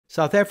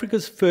South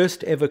Africa's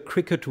first ever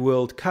Cricket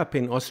World Cup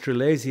in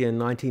Australasia in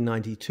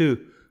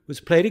 1992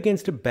 was played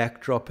against a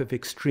backdrop of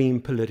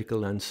extreme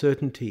political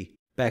uncertainty.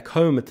 Back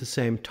home at the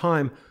same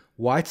time,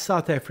 white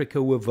South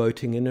Africa were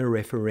voting in a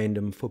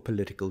referendum for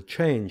political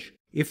change.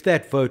 If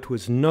that vote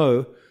was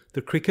no,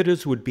 the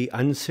cricketers would be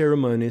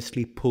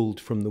unceremoniously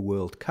pulled from the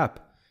World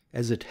Cup.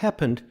 As it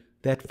happened,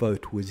 that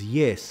vote was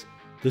yes.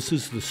 This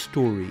is the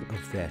story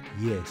of that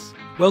yes.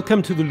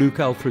 Welcome to the Luke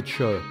Alfred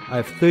Show. I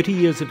have 30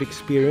 years of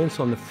experience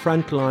on the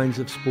front lines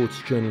of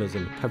sports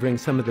journalism, covering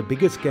some of the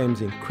biggest games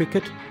in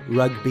cricket,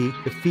 rugby,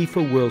 the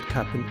FIFA World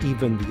Cup and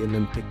even the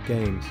Olympic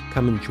Games.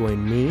 Come and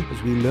join me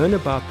as we learn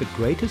about the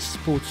greatest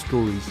sports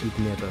stories you've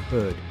never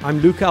heard. I'm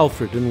Luke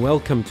Alfred and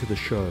welcome to the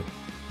show.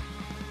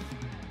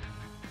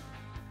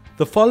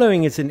 The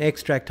following is an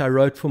extract I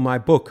wrote for my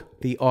book,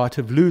 The Art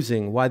of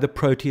Losing: Why the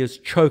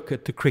Proteas Choke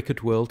at the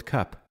Cricket World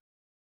Cup.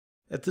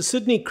 At the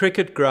Sydney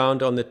Cricket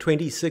Ground on the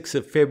 26th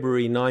of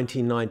February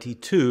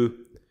 1992,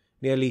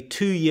 nearly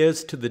 2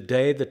 years to the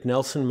day that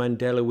Nelson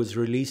Mandela was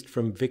released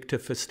from Victor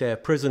Verster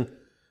prison,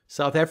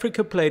 South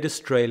Africa played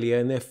Australia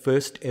in their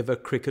first ever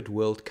Cricket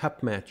World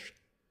Cup match.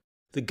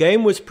 The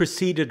game was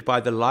preceded by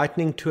the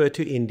Lightning Tour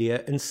to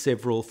India and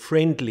several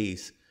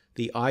friendlies,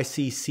 the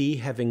ICC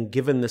having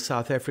given the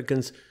South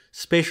Africans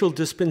special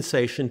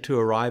dispensation to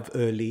arrive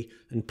early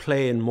and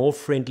play in more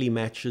friendly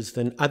matches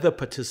than other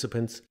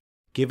participants,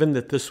 given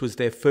that this was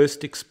their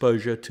first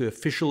exposure to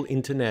official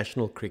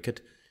international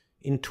cricket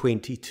in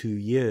 22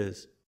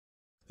 years.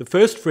 The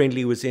first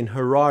friendly was in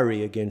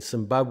Harare against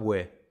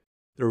Zimbabwe.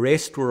 The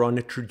rest were on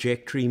a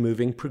trajectory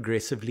moving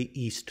progressively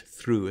east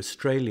through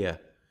Australia.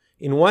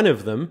 In one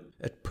of them,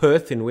 at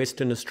Perth in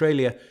Western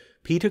Australia,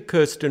 Peter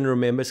Kirsten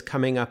remembers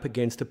coming up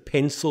against a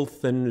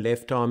pencil-thin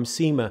left-arm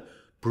seamer,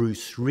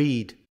 Bruce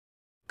Reid.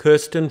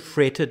 Kirsten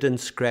fretted and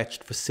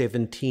scratched for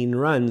 17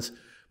 runs,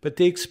 but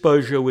the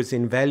exposure was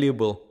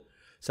invaluable.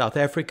 South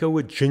Africa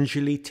were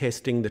gingerly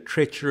testing the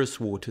treacherous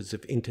waters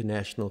of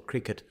international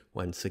cricket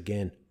once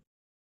again.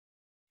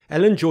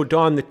 Alan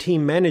Jordan, the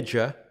team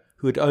manager,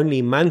 who had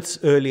only months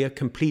earlier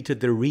completed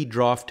the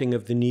redrafting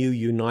of the new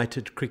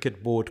United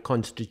Cricket Board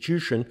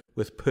constitution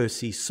with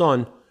Percy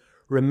Son,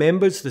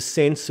 remembers the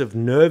sense of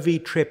nervy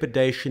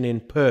trepidation in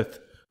Perth.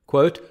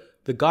 Quote,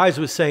 "The guys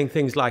were saying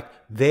things like,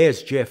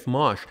 'There's Jeff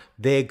Marsh,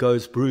 there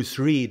goes Bruce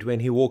Reid,' when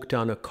he walked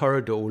down a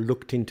corridor or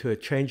looked into a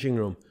changing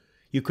room.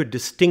 You could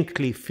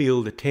distinctly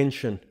feel the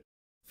tension."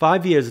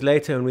 5 years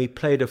later, when we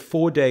played a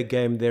 4-day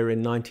game there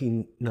in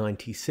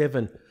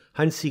 1997,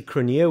 Hansie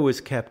Cronje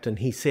was captain.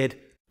 He said,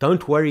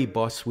 "Don't worry,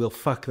 boss, we'll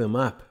fuck them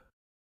up."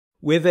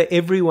 Whether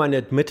everyone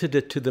admitted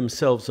it to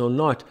themselves or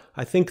not,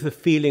 I think the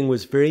feeling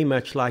was very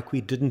much like we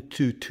didn't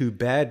do too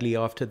badly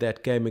after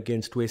that game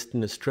against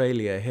Western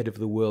Australia ahead of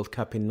the World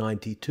Cup in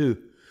 '92.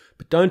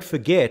 But don't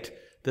forget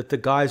that the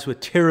guys were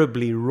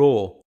terribly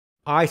raw.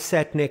 I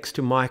sat next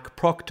to Mike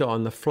Proctor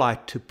on the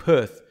flight to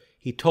Perth.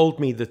 He told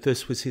me that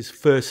this was his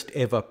first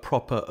ever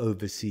proper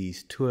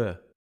overseas tour.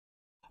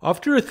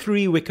 After a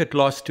 3-wicket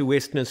loss to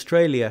Western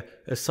Australia,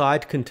 a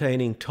side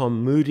containing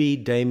Tom Moody,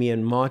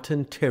 Damian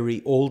Martin,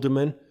 Terry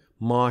Alderman,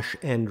 Marsh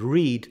and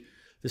Reid,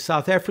 the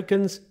South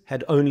Africans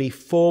had only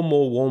 4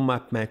 more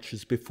warm-up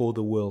matches before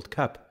the World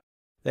Cup.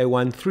 They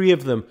won 3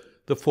 of them,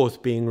 the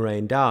 4th being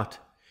rained out.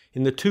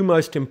 In the 2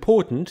 most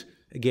important,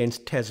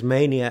 against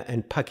Tasmania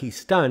and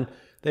Pakistan,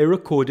 they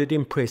recorded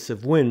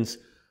impressive wins,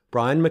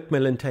 Brian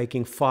McMillan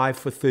taking 5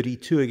 for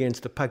 32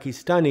 against the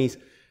Pakistanis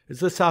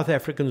as the South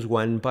Africans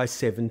won by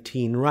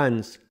 17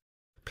 runs.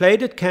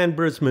 Played at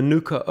Canberra's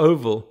Manuka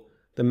Oval,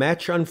 the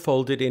match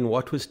unfolded in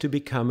what was to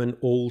become an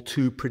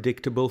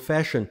all-too-predictable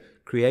fashion,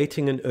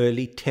 creating an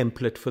early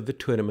template for the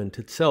tournament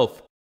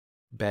itself.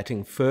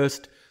 Batting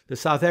first, the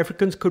South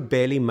Africans could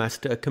barely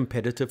muster a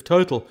competitive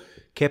total,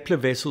 Kepler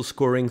Wessels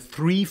scoring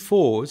 3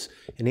 fours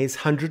in his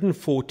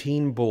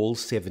 114 balls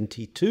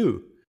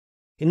 72.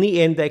 In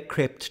the end, they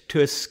crept to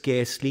a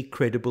scarcely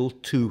credible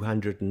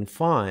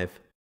 205.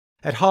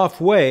 At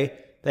halfway,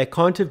 they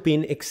can't have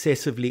been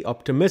excessively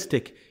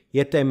optimistic,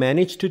 yet they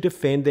managed to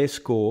defend their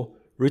score,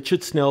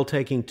 Richard Snell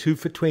taking 2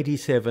 for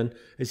 27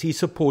 as he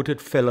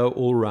supported fellow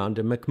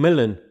all-rounder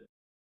McMillan.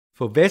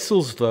 For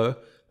Wessels, though,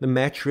 the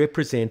match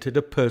represented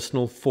a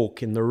personal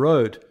fork in the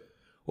road.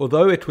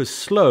 Although it was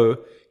slow,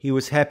 he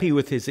was happy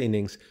with his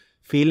innings,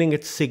 feeling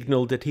it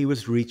signalled that he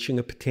was reaching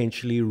a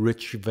potentially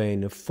rich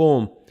vein of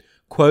form.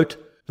 Quote,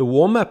 "The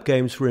warm-up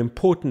games were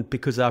important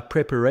because our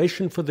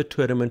preparation for the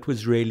tournament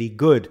was really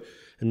good,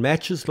 and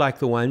matches like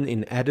the one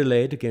in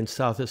Adelaide against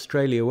South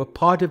Australia were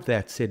part of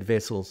that," said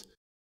Wessels.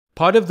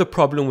 "Part of the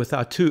problem with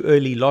our 2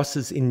 early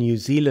losses in New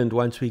Zealand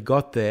once we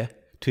got there,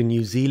 to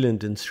New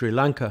Zealand and Sri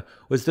Lanka,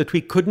 was that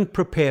we couldn't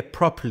prepare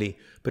properly,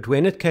 but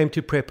when it came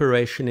to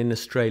preparation in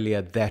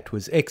Australia, that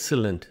was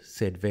excellent,"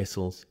 said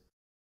Wessels.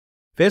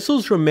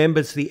 Wessels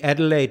remembers the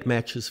Adelaide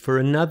matches for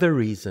another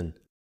reason.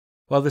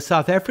 While the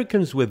South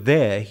Africans were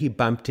there, he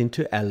bumped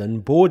into Alan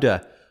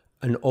Border,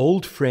 an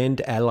old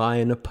friend, ally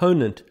and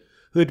opponent,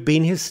 who had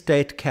been his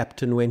state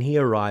captain when he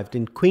arrived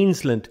in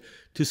Queensland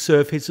to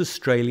serve his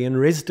Australian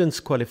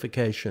residence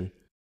qualification.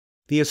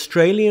 The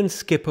Australian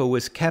skipper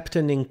was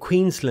captaining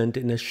Queensland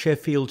in a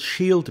Sheffield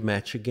Shield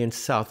match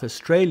against South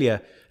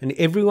Australia, and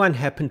everyone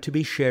happened to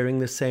be sharing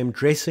the same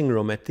dressing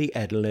room at the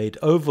Adelaide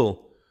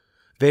Oval.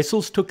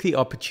 Wessels took the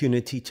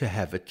opportunity to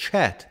have a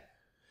chat.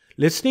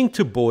 Listening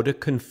to Border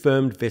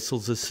confirmed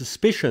Wessels'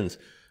 suspicions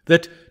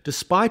that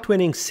despite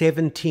winning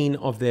 17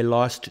 of their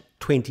last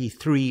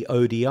 23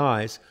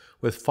 ODIs,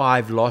 with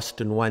 5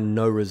 lost and 1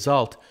 no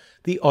result,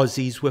 the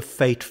Aussies were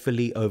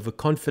fatefully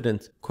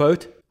overconfident.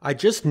 Quote, "I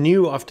just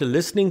knew after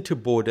listening to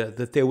Border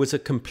that there was a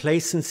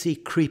complacency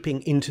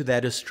creeping into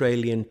that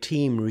Australian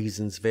team,"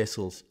 reasons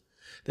Wessels.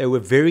 "They were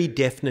very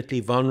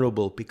definitely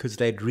vulnerable because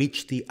they'd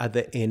reached the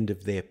other end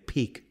of their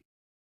peak."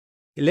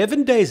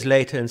 11 days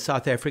later, and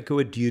South Africa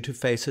were due to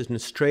face an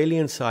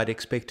Australian side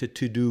expected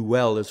to do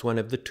well as one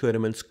of the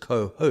tournament's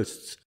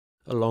co-hosts,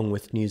 along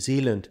with New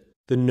Zealand.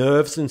 The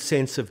nerves and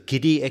sense of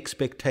giddy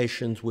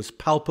expectations was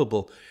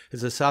palpable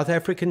as the South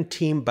African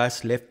team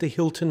bus left the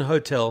Hilton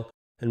Hotel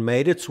and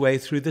made its way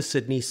through the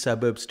Sydney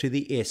suburbs to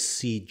the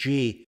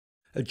SCG,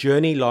 a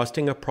journey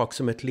lasting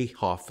approximately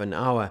half an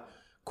hour.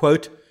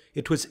 Quote,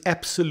 "It was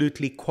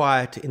absolutely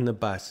quiet in the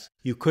bus.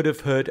 You could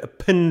have heard a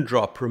pin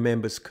drop,"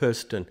 remembers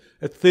Kirsten.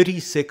 At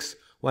 36,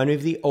 one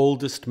of the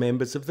oldest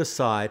members of the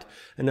side,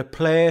 and a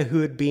player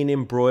who had been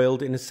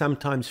embroiled in a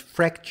sometimes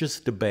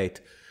fractious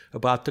debate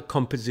about the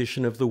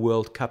composition of the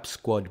World Cup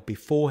squad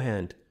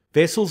beforehand.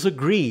 Wessels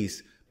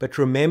agrees, but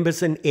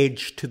remembers an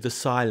edge to the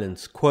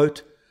silence.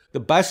 Quote, "The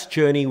bus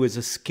journey was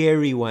a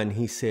scary one,"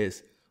 he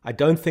says. "I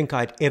don't think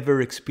I'd ever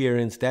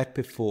experienced that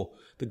before.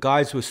 The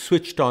guys were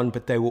switched on,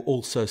 but they were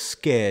also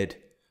scared.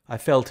 I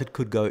felt it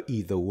could go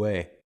either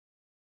way."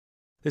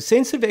 The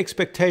sense of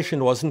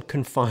expectation wasn't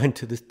confined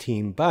to the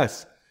team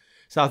bus.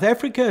 South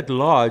Africa at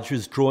large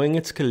was drawing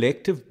its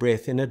collective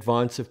breath in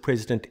advance of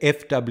President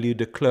F.W.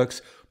 de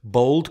Klerk's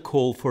bold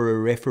call for a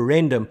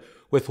referendum,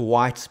 with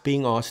whites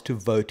being asked to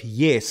vote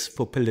yes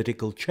for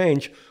political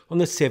change on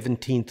the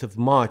 17th of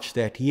March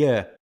that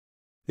year.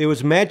 There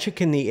was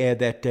magic in the air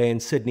that day in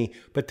Sydney,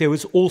 but there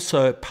was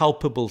also a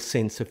palpable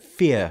sense of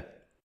fear.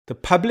 The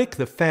public,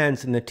 the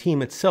fans, and the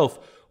team itself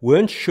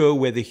weren't sure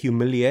whether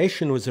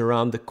humiliation was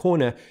around the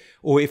corner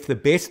or if the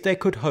best they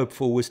could hope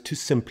for was to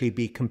simply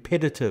be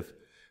competitive.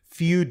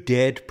 Few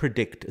dared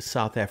predict a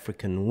South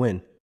African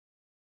win.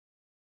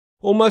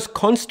 Almost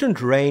constant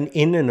rain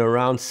in and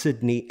around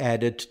Sydney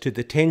added to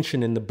the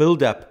tension in the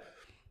build-up.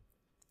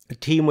 The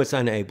team was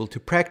unable to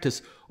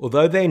practice,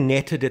 although they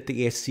netted at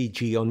the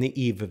SCG on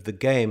the eve of the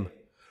game.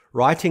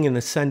 Writing in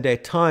the Sunday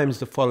Times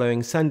the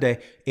following Sunday,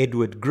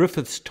 Edward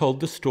Griffiths told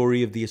the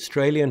story of the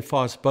Australian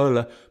fast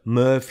bowler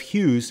Merv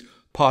Hughes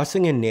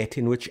passing a net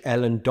in which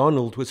Alan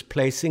Donald was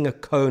placing a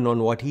cone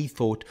on what he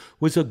thought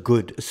was a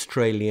good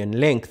Australian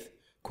length.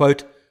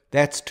 Quote,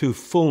 "That's too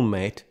full,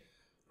 mate,"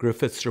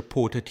 Griffiths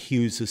reported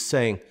Hughes as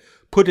saying.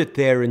 "Put it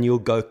there and you'll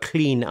go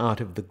clean out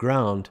of the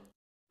ground."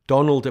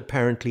 Donald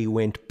apparently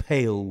went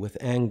pale with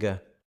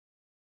anger.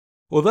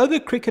 Although the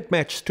cricket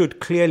match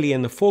stood clearly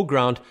in the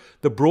foreground,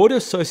 the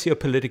broader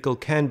socio-political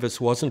canvas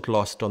wasn't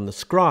lost on the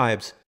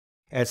scribes.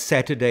 As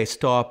Saturday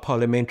Star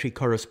parliamentary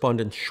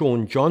correspondent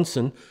Sean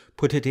Johnson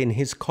put it in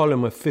his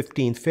column of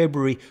 15th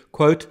February,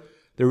 quote,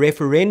 "The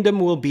referendum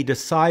will be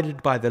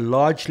decided by the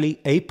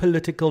largely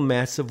apolitical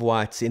mass of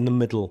whites in the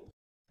middle.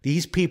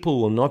 These people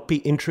will not be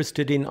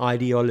interested in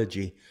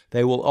ideology.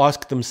 They will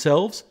ask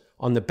themselves,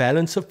 on the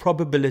balance of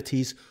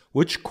probabilities,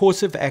 which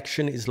course of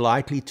action is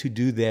likely to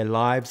do their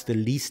lives the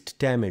least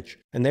damage,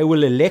 and they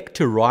will elect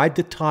to ride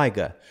the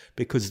tiger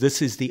because this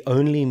is the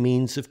only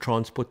means of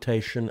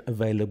transportation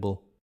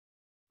available."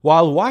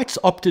 While whites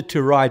opted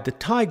to ride the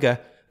tiger,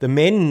 the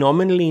men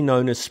nominally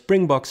known as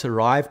Springboks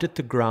arrived at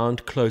the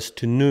ground close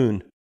to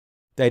noon.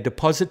 They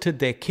deposited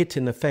their kit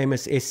in the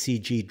famous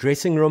SCG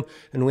dressing room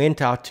and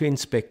went out to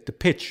inspect the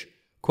pitch.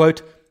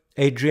 Quote,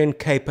 "Adrian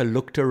Caper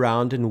looked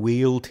around and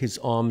wheeled his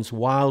arms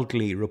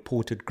wildly,"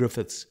 reported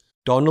Griffiths.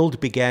 Donald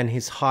began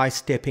his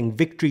high-stepping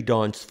victory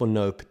dance for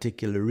no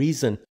particular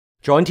reason.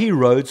 Jonty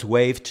Rhodes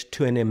waved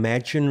to an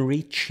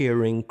imaginary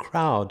cheering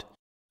crowd.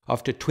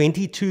 After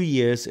 22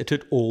 years, it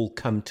had all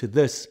come to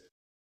this.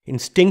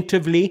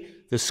 Instinctively,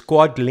 the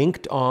squad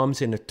linked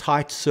arms in a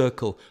tight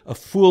circle, a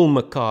full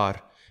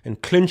mekaar,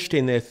 and clinched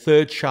in their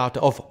third shout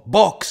of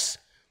 "Box!"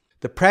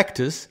 The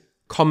practice,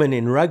 common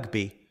in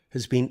rugby,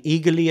 has been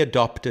eagerly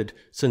adopted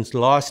since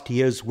last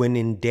year's win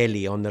in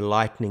Delhi on the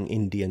Lightning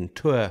Indian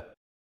Tour.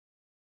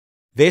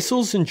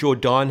 Wessels and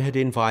Jordan had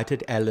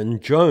invited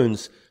Alan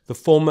Jones, the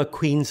former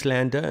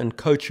Queenslander and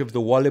coach of the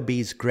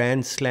Wallabies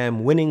Grand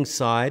Slam winning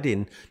side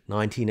in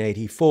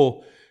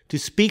 1984, to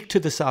speak to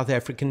the South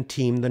African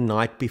team the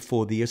night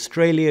before the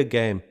Australia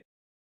game.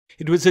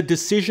 It was a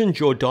decision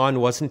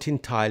Jordan wasn't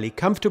entirely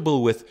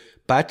comfortable with,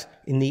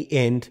 but in the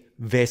end,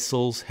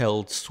 Wessels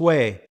held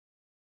sway.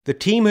 The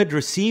team had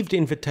received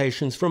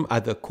invitations from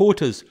other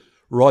quarters.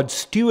 Rod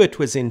Stewart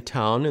was in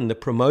town, and the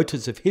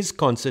promoters of his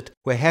concert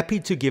were happy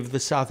to give the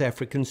South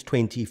Africans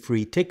 20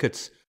 free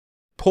tickets.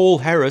 Paul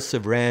Harris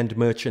of Rand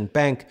Merchant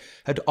Bank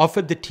had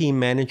offered the team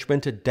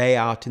management a day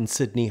out in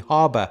Sydney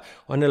Harbour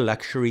on a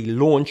luxury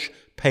launch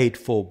paid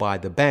for by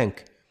the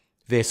bank.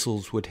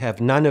 Wessels would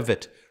have none of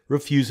it,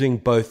 refusing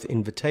both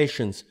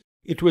invitations.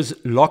 It was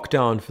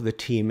lockdown for the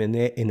team in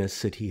their inner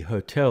city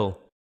hotel.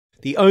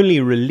 The only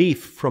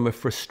relief from a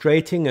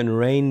frustrating and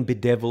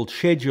rain-bedeviled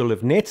schedule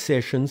of net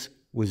sessions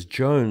was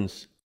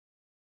Jones.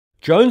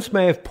 Jones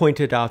may have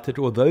pointed out that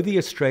although the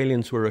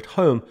Australians were at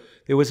home,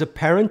 there was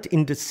apparent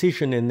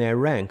indecision in their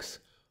ranks.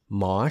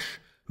 Marsh,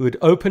 who had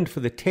opened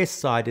for the Test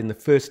side in the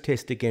first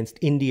Test against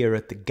India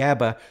at the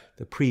Gabba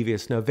the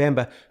previous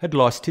November, had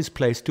lost his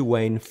place to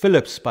Wayne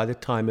Phillips by the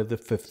time of the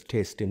fifth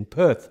Test in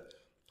Perth.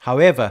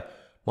 However,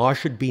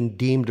 Marsh had been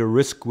deemed a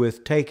risk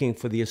worth taking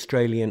for the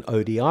Australian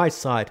ODI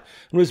side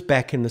and was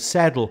back in the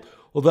saddle,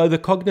 although the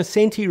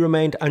cognoscenti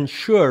remained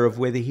unsure of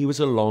whether he was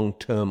a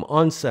long-term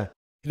answer.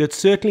 It had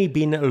certainly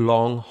been a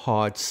long,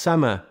 hard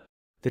summer.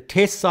 The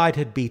Test side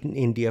had beaten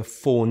India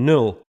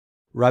 4-0.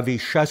 Ravi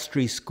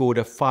Shastri scored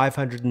a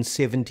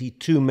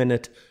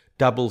 572-minute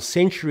double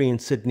century in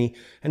Sydney,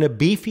 and a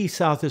beefy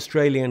South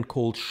Australian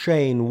called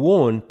Shane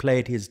Warne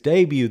played his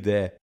debut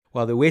there,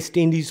 while the West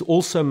Indies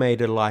also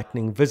made a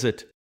lightning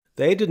visit.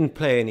 They didn't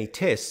play any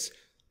tests,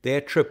 their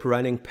trip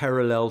running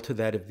parallel to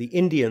that of the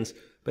Indians,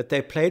 but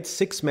they played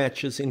 6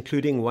 matches,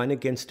 including one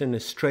against an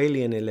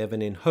Australian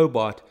 11 in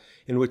Hobart,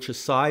 in which a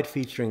side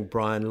featuring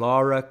Brian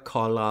Lara,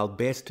 Carlisle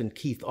Best and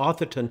Keith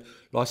Arthurton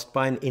lost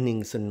by an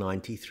innings and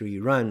 93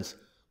 runs.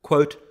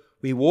 Quote,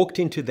 "We walked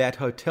into that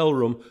hotel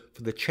room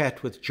for the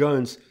chat with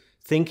Jones,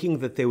 thinking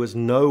that there was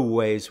no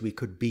ways we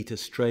could beat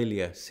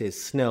Australia," says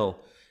Snell,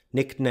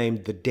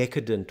 nicknamed the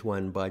Decadent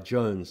One by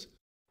Jones.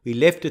 "We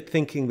left it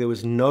thinking there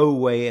was no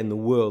way in the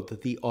world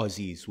that the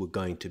Aussies were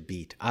going to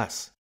beat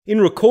us."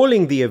 In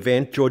recalling the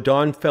event,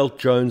 Jordan felt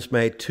Jones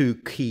made 2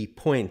 key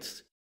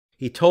points.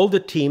 He told the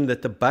team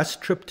that the bus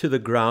trip to the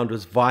ground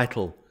was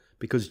vital,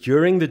 because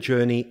during the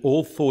journey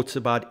all thoughts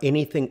about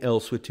anything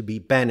else were to be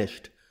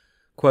banished.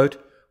 Quote,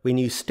 "When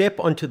you step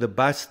onto the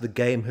bus, the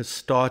game has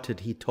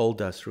started," he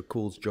told us,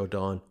 recalls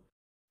Jordan.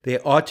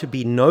 "There are to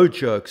be no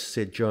jokes,"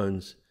 said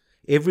Jones.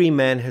 "Every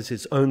man has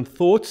his own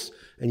thoughts,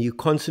 and you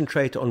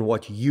concentrate on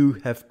what you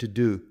have to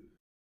do."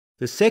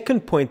 The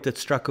second point that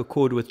struck a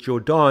chord with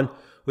Jordan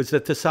was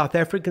that the South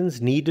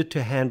Africans needed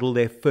to handle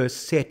their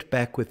first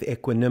setback with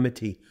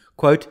equanimity.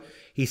 Quote,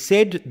 "He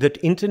said that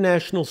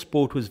international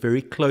sport was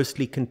very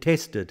closely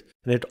contested,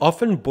 and it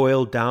often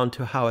boiled down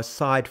to how a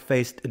side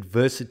faced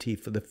adversity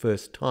for the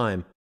first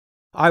time.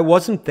 I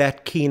wasn't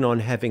that keen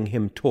on having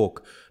him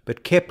talk,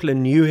 but Kepler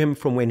knew him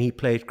from when he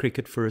played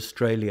cricket for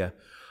Australia.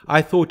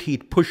 I thought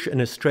he'd push an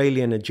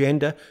Australian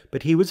agenda,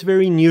 but he was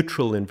very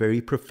neutral and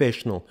very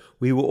professional.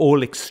 We were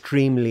all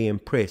extremely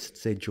impressed,"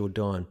 said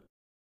Jordan.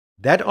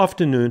 That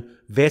afternoon,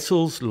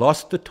 Wessels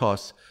lost the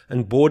toss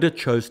and Border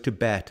chose to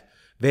bat,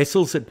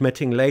 Wessels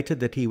admitting later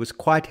that he was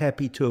quite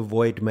happy to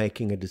avoid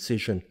making a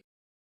decision.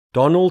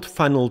 Donald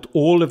funneled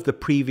all of the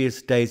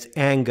previous day's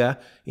anger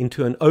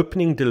into an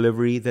opening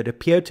delivery that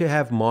appeared to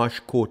have Marsh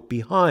caught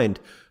behind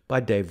by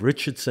Dave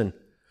Richardson.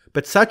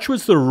 But such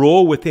was the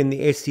roar within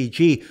the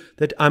SCG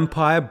that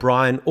umpire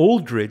Brian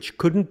Aldridge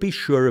couldn't be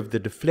sure of the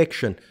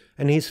deflection,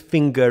 and his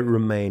finger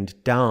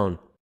remained down.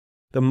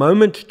 The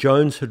moment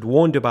Jones had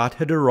warned about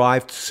had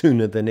arrived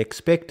sooner than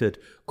expected.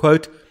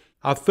 Quote,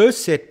 "Our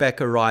first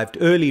setback arrived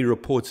early,"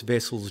 reports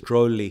Wessels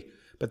drolly,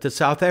 but the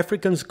South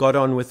Africans got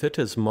on with it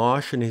as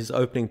Marsh and his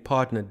opening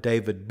partner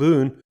David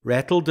Boone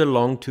rattled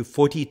along to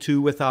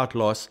 42 without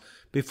loss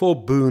before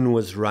Boone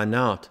was run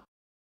out.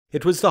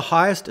 It was the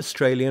highest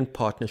Australian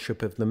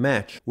partnership of the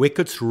match.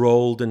 Wickets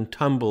rolled and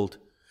tumbled,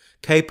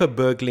 Caper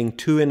burgling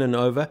 2 in and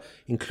over,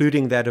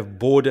 including that of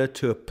Border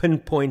to a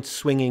pinpoint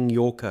swinging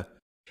Yorker.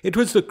 It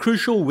was the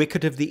crucial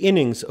wicket of the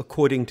innings,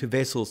 according to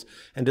Wessels,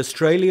 and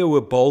Australia were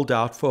bowled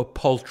out for a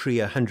paltry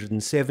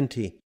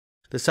 170.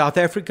 The South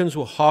Africans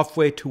were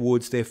halfway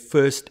towards their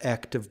first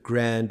act of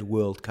grand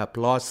World Cup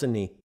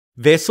larceny.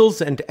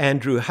 Wessels and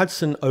Andrew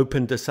Hudson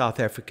opened the South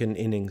African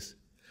innings.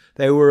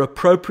 They were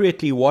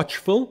appropriately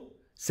watchful,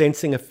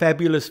 sensing a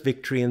fabulous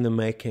victory in the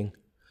making.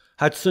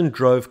 Hudson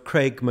drove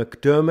Craig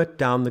McDermott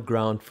down the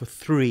ground for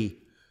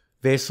 3.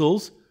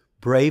 Wessels,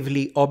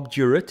 bravely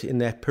obdurate in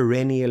that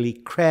perennially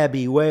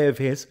crabby way of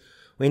his,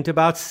 went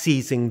about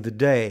seizing the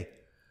day.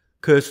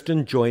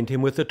 Kirsten joined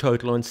him with a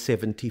total on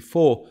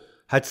 74,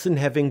 Hudson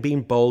having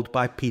been bowled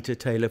by Peter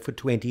Taylor for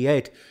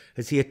 28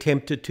 as he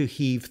attempted to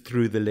heave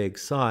through the leg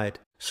side.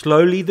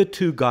 Slowly the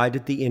two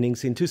guided the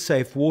innings into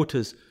safe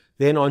waters,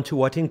 then on to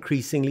what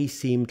increasingly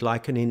seemed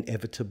like an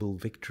inevitable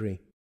victory.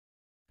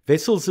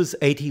 Wessels'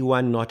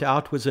 81 not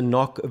out was a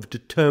knock of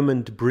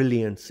determined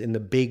brilliance in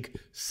the big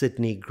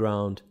Sydney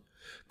ground.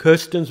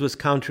 Kirsten's was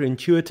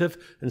counterintuitive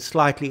and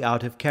slightly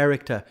out of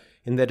character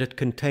in that it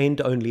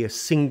contained only a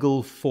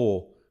single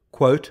 4.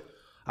 Quote,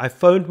 "I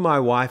phoned my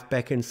wife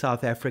back in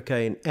South Africa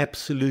in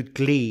absolute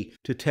glee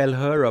to tell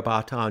her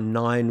about our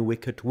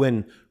 9-wicket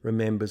win,"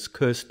 remembers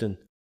Kirsten.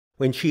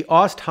 "When she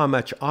asked how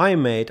much I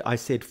made, I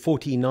said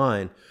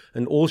 49,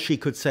 and all she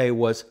could say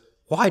was,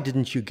 'Why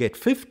didn't you get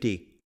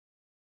 50?'"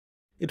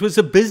 It was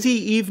a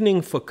busy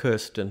evening for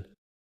Kirsten.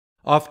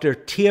 After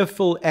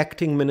tearful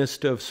acting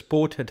Minister of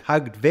Sport had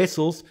hugged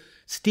Wessels,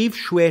 Steve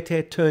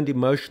Tshwete turned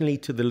emotionally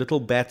to the little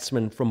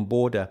batsman from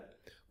Border.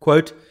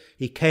 Quote,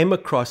 "He came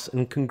across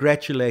and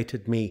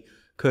congratulated me,"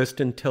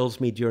 Kirsten tells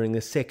me during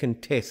the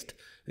second test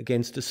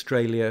against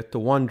Australia at the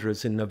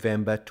Wanderers in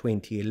November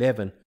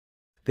 2011.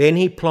 "Then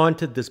he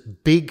planted this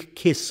big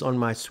kiss on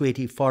my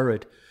sweaty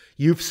forehead.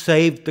 'You've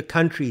saved the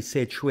country,'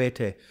 said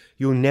Tshwete.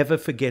 'You'll never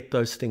forget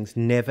those things.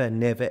 Never,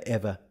 never,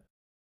 ever.'"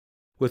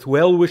 With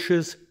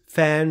well-wishers,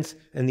 fans,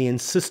 and the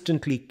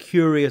insistently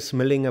curious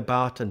milling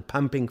about and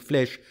pumping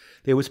flesh,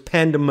 there was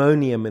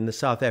pandemonium in the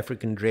South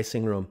African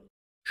dressing room.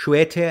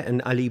 Tshwete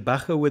and Ali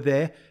Bacher were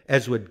there,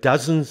 as were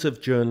dozens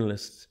of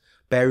journalists.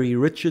 Barry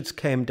Richards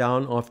came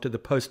down after the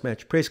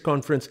post-match press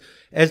conference,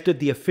 as did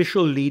the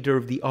official leader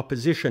of the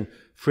opposition,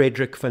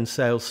 Frederick van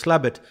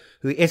Zyl-Slabbert,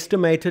 who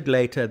estimated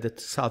later that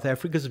South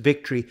Africa's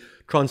victory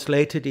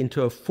translated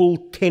into a full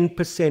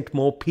 10%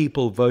 more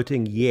people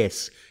voting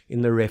yes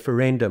in the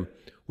referendum,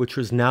 which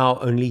was now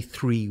only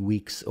 3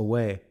 weeks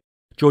away.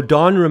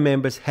 Jordan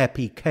remembers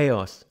happy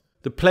chaos.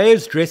 "The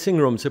players' dressing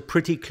rooms are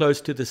pretty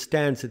close to the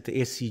stands at the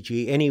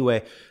SCG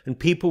anyway, and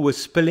people were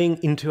spilling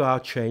into our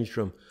change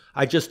room.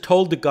 I just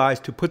told the guys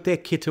to put their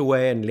kit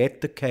away and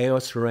let the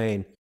chaos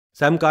reign.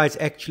 Some guys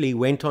actually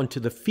went onto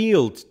the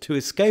field to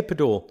escape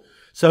it all.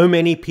 So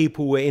many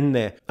people were in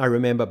there. I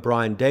remember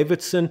Brian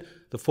Davidson,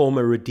 the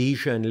former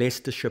Rhodesia and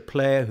Leicestershire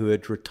player who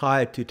had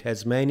retired to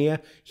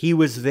Tasmania. He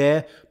was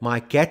there.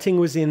 Mike Gatting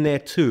was in there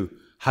too,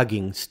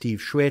 hugging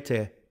Steve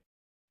Tshwete."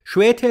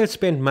 Tshwete had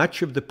spent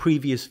much of the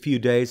previous few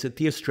days at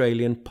the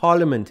Australian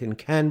Parliament in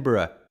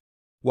Canberra.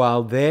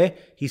 While there,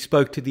 he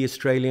spoke to the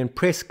Australian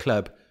Press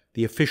Club,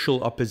 the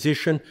official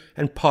opposition,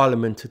 and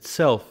Parliament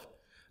itself.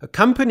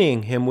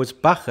 Accompanying him was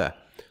Bacher,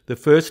 the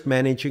first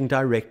managing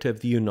director of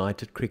the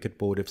United Cricket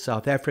Board of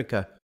South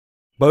Africa.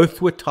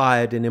 Both were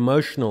tired and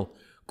emotional.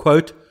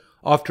 Quote,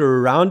 "After a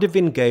round of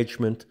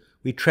engagement,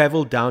 we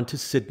travelled down to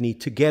Sydney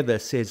together,"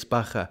 says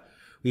Bacher.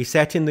 "We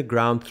sat in the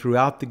ground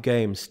throughout the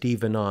game,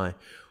 Steve and I.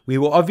 We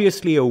were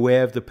obviously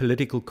aware of the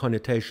political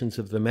connotations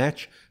of the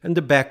match and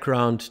the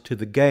background to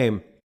the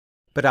game.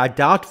 But I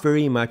doubt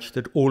very much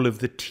that all of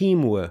the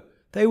team were.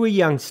 They were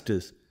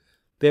youngsters.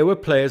 There were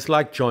players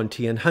like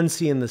Jonty and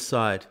Hansie in the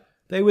side.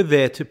 They were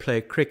there to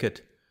play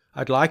cricket.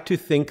 I'd like to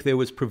think there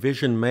was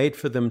provision made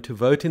for them to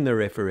vote in the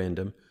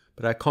referendum,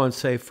 but I can't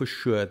say for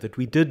sure that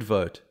we did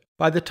vote."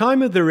 By the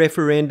time of the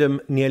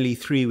referendum, nearly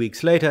 3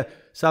 weeks later,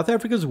 South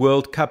Africa's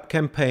World Cup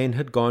campaign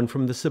had gone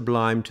from the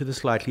sublime to the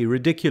slightly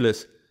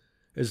ridiculous,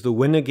 as the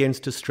win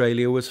against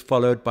Australia was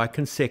followed by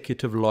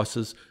consecutive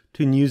losses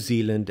to New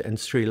Zealand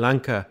and Sri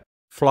Lanka.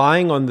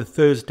 Flying on the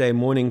Thursday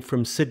morning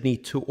from Sydney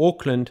to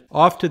Auckland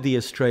after the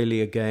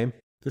Australia game,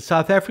 the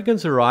South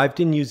Africans arrived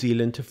in New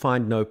Zealand to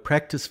find no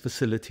practice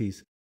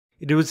facilities.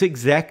 It was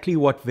exactly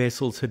what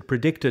Wessels had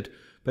predicted,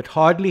 but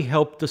hardly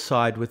helped the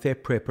side with their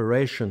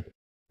preparation.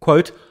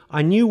 Quote,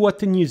 "I knew what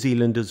the New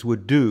Zealanders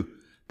would do.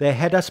 They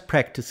had us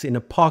practice in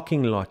a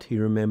parking lot," he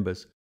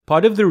remembers.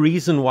 "Part of the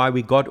reason why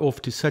we got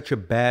off to such a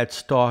bad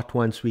start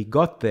once we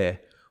got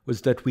there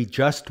was that we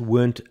just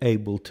weren't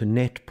able to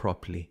net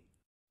properly."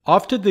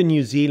 After the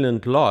New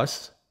Zealand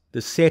loss,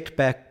 the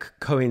setback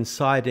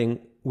coinciding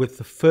with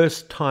the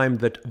first time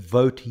that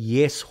Vote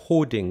Yes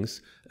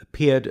hoardings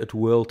appeared at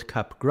World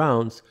Cup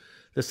grounds,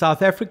 the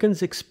South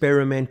Africans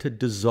experimented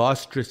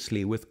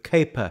disastrously with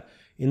caper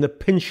in the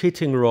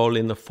pinch-hitting role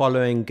in the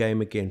following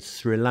game against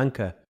Sri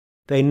Lanka.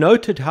 They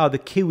noted how the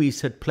Kiwis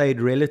had played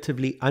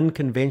relatively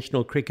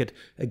unconventional cricket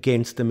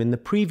against them in the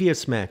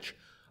previous match,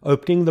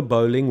 opening the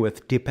bowling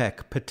with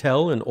Dipak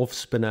Patel, an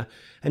off-spinner,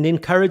 and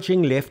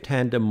encouraging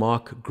left-hander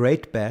Mark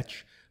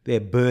Greatbatch,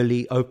 their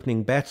burly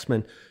opening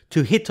batsman,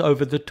 to hit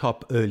over the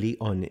top early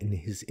on in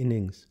his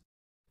innings.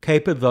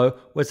 Caper, though,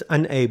 was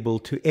unable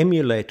to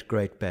emulate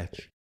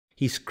Greatbatch.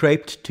 He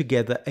scraped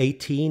together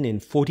 18 in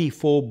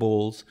 44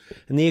 balls,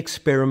 and the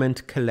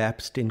experiment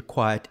collapsed in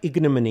quiet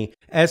ignominy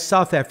as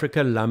South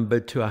Africa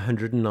lumbered to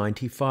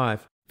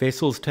 195.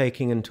 Wessels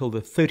taking until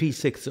the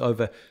 36th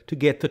over to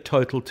get the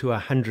total to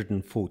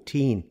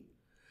 114.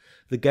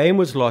 The game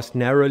was lost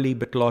narrowly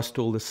but lost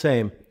all the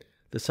same,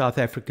 the South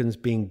Africans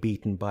being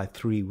beaten by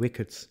 3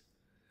 wickets.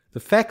 The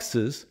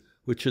faxes,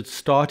 which had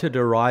started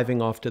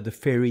arriving after the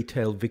fairy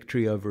tale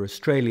victory over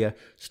Australia,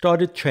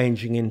 started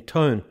changing in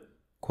tone.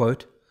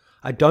 Quote,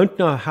 "I don't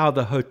know how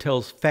the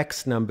hotel's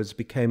fax numbers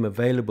became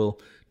available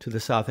to the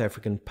South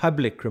African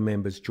public,"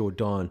 remembers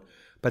Jordan,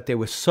 "but there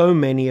were so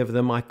many of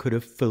them I could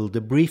have filled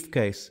a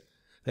briefcase.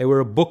 They were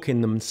a book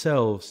in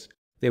themselves.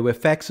 There were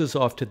faxes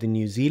after the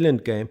New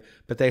Zealand game,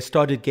 but they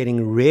started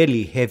getting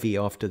really heavy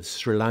after the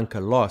Sri Lanka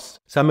loss.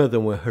 Some of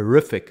them were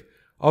horrific.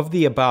 Of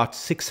the about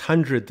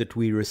 600 that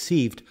we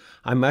received,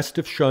 I must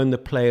have shown the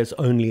players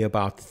only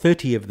about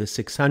 30 of the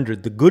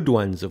 600, the good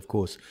ones, of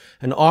course,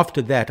 and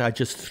after that I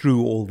just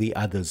threw all the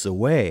others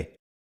away."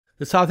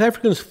 The South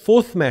Africans'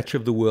 4th match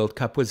of the World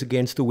Cup was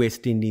against the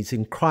West Indies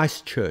in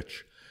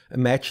Christchurch, a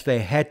match they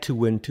had to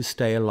win to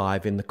stay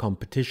alive in the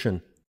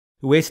competition.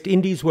 The West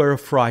Indies were a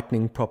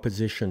frightening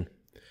proposition.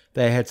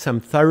 They had some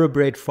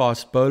thoroughbred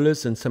fast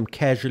bowlers and some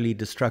casually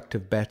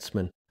destructive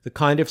batsmen, the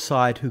kind of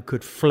side who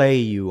could flay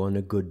you on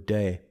a good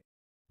day.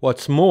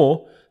 What's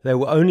more, they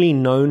were only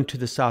known to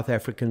the South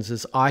Africans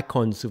as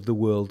icons of the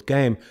world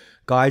game,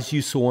 guys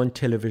you saw on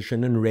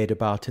television and read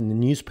about in the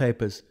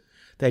newspapers.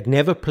 They'd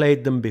never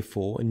played them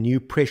before and knew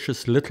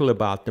precious little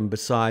about them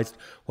besides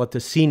what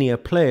the senior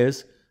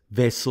players,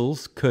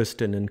 Wessels,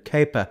 Kirsten and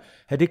Caper,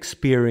 had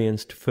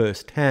experienced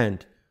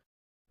firsthand.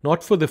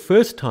 Not for the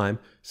first time,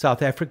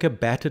 South Africa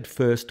batted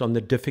first on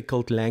the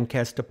difficult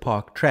Lancaster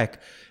Park track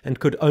and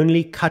could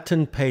only cut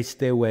and paste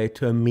their way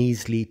to a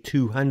measly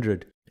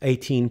 200,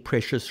 18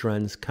 precious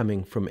runs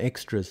coming from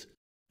extras.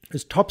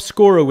 As top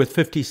scorer with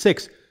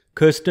 56,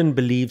 Kirsten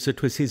believes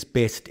it was his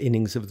best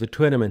innings of the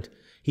tournament.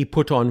 He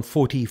put on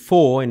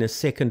 44 in a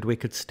second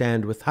wicket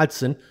stand with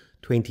Hudson,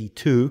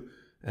 22,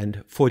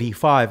 and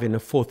 45 in a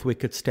fourth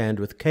wicket stand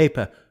with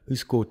Caper, who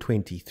scored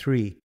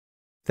 23.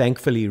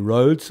 Thankfully,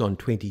 Rhodes on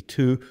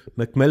 22,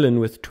 McMillan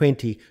with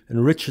 20,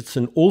 and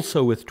Richardson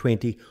also with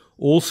 20,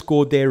 all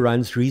scored their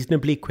runs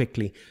reasonably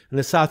quickly, and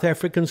the South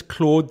Africans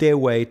clawed their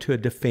way to a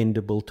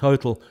defendable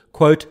total.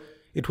 Quote,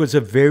 "It was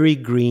a very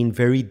green,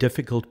 very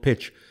difficult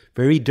pitch,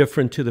 very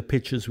different to the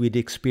pitches we'd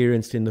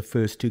experienced in the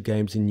first two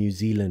games in New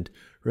Zealand,"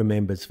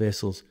 remembers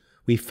Wessels.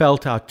 "We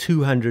felt our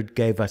 200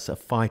 gave us a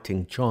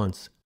fighting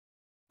chance."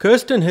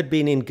 Kirsten had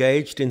been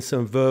engaged in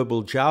some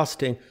verbal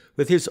jousting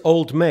with his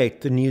old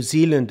mate, the New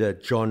Zealander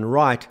John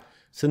Wright,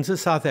 since the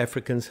South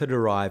Africans had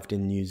arrived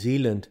in New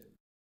Zealand.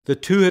 The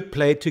two had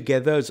played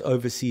together as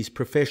overseas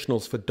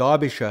professionals for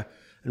Derbyshire,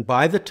 and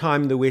by the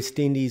time the West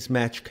Indies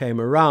match came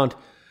around,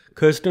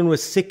 Kirsten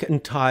was sick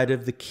and tired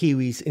of the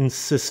Kiwis'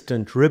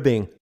 insistent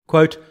ribbing.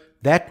 Quote,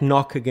 "That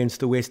knock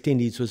against the West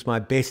Indies was my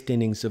best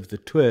innings of the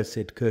tour,"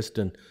 said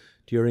Kirsten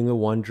during the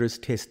Wanderers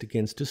test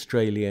against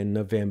Australia in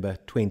November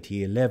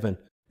 2011.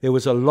 "There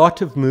was a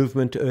lot of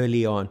movement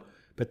early on,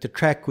 but the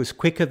track was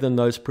quicker than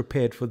those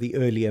prepared for the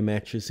earlier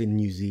matches in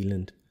New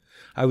Zealand.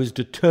 I was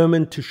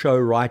determined to show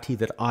Wrighty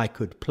that I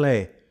could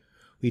play.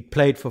 We'd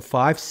played for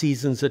 5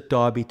 seasons at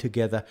Derby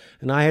together,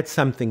 and I had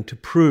something to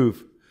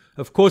prove.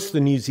 Of course, the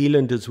New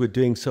Zealanders were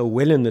doing so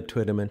well in the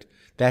tournament.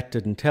 That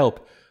didn't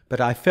help, but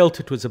I felt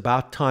it was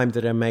about time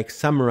that I make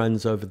some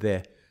runs over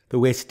there. The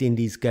West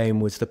Indies game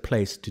was the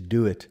place to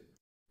do it."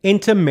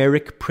 Enter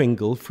Merrick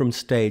Pringle from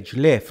stage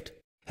left.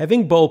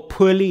 Having bowled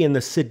poorly in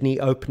the Sydney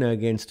opener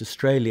against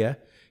Australia,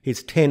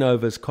 his 10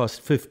 overs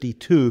cost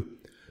 52,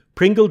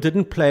 Pringle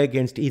didn't play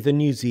against either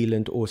New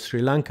Zealand or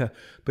Sri Lanka,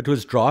 but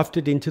was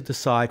drafted into the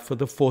side for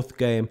the 4th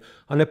game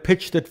on a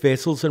pitch that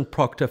Wessels and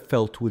Proctor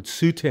felt would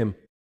suit him.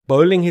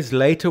 Bowling his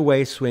late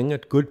away swing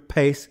at good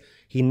pace,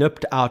 he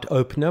nipped out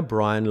opener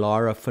Brian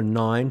Lara for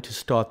 9 to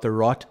start the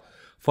rot,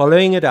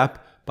 following it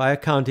up by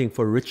accounting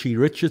for Richie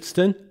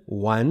Richardson,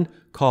 1,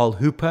 Carl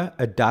Hooper,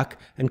 a duck,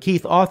 and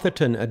Keith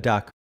Arthurton, a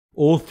duck,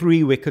 all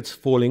 3 wickets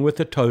falling with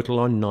a total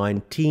on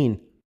 19.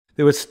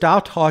 There was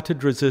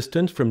stout-hearted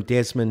resistance from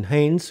Desmond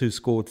Haynes, who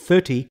scored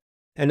 30,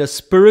 and a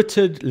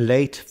spirited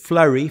late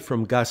flurry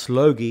from Gus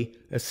Logie,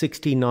 a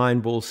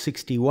 69-ball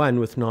 61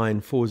 with 9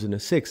 fours and a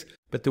 6,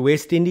 but the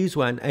West Indies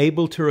were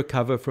unable to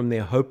recover from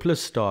their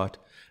hopeless start,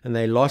 and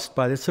they lost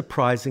by the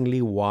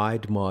surprisingly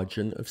wide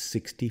margin of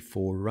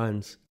 64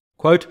 runs.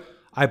 Quote,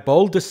 "I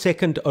bowled the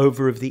second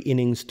over of the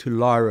innings to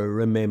Lara,"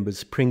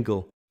 remembers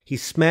Pringle. "He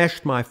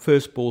smashed my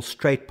first ball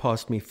straight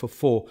past me for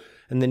 4,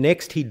 and the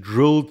next he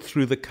drilled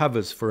through the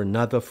covers for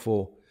another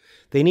 4.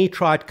 Then he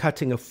tried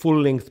cutting a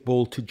full-length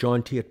ball to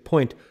Jonty at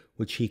point,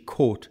 which he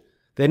caught.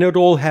 Then it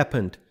all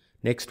happened.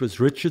 Next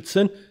was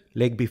Richardson,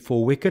 leg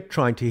before wicket,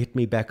 trying to hit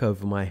me back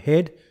over my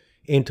head.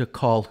 Enter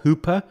Carl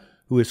Hooper,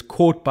 who was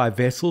caught by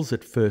Wessels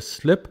at first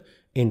slip.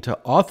 Enter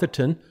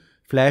Arthurton,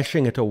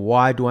 flashing at a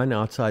wide one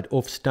outside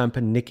off stump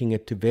and nicking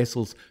it to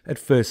Wessels at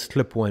first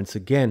slip once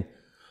again.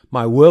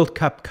 My World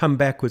Cup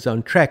comeback was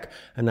on track,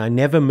 and I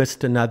never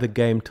missed another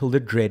game till the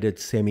dreaded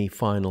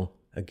semi-final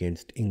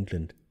against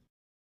England."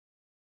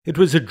 It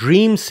was a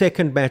dream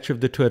second match of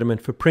the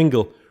tournament for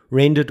Pringle,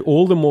 rendered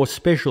all the more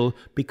special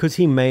because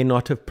he may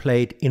not have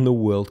played in the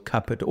World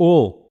Cup at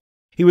all.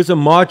 He was a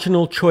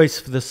marginal choice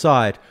for the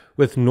side,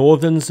 with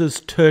Northerns'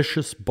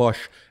 Tertius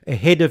Bosch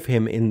ahead of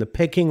him in the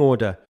pecking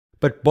order.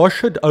 But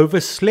Bosch had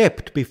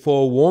overslept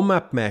before a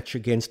warm-up match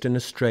against an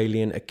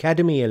Australian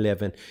Academy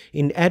 11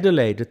 in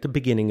Adelaide at the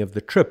beginning of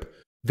the trip.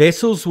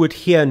 Wessels would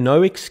hear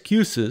no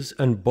excuses,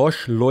 and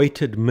Bosch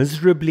loitered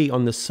miserably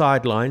on the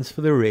sidelines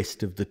for the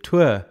rest of the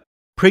tour.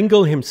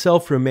 Pringle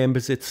himself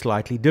remembers it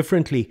slightly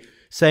differently,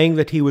 saying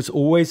that he was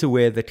always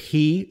aware that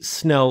he,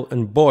 Snell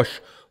and Bosch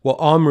were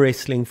arm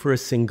wrestling for a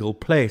single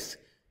place.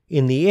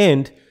 In the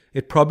end,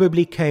 it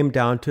probably came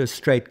down to a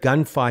straight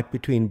gunfight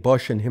between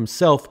Bosch and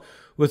himself,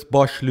 with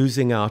Bosch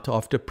losing out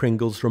after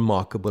Pringle's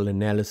remarkable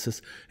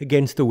analysis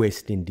against the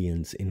West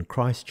Indians in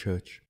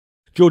Christchurch.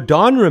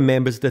 Jordan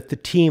remembers that the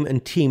team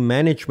and team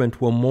management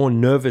were more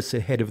nervous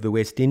ahead of the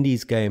West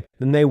Indies game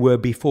than they were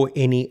before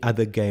any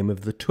other game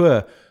of the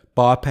tour,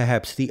 bar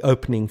perhaps the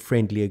opening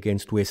friendly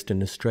against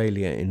Western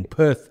Australia in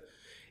Perth.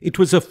 It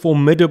was a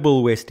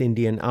formidable West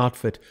Indian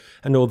outfit,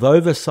 and although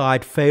the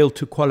side failed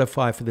to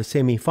qualify for the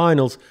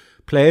semi-finals,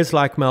 players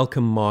like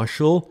Malcolm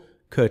Marshall,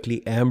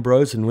 Curtly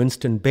Ambrose and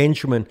Winston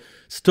Benjamin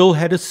still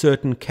had a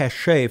certain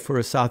cachet for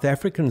a South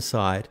African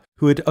side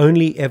who had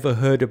only ever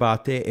heard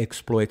about their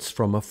exploits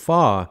from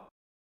afar.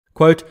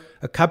 Quote,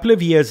 "A couple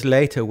of years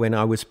later, when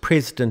I was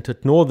president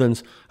at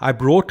Northerns, I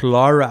brought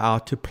Lara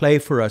out to play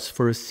for us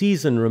for a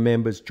season,"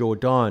 remembers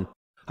Jordan.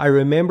 "I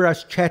remember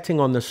us chatting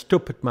on the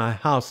stoep at my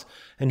house,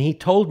 and he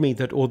told me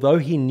that although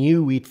he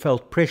knew we'd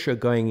felt pressure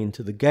going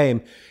into the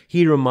game,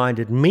 he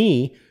reminded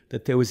me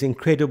that there was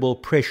incredible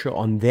pressure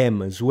on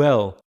them as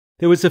well.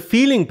 There was a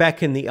feeling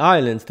back in the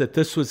islands that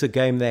this was a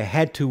game they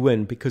had to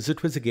win because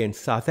it was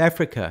against South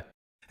Africa,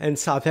 and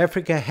South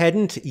Africa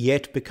hadn't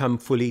yet become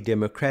fully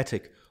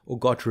democratic or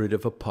got rid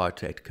of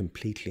apartheid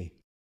completely."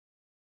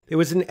 There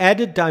was an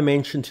added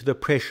dimension to the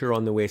pressure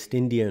on the West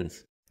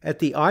Indians. At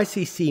the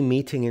ICC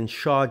meeting in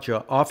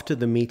Sharjah after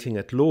the meeting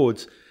at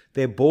Lord's,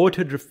 their board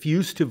had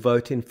refused to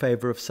vote in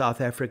favour of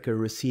South Africa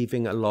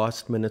receiving a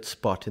last-minute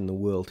spot in the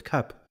World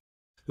Cup.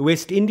 The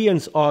West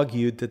Indians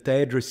argued that they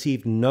had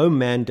received no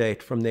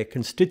mandate from their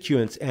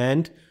constituents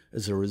and,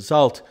 as a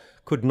result,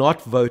 could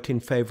not vote in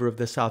favour of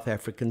the South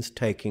Africans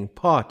taking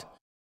part.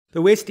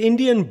 The West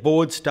Indian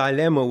board's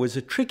dilemma was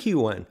a tricky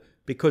one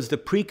because the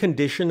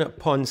precondition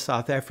upon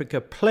South Africa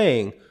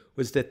playing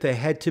was that there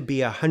had to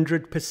be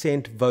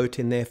 100% vote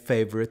in their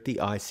favour at the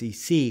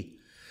ICC.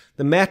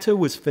 The matter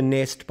was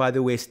finessed by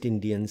the West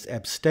Indians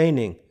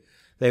abstaining.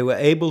 They were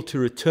able to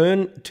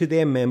return to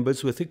their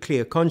members with a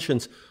clear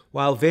conscience,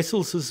 while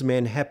Wessels'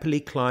 men happily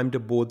climbed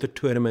aboard the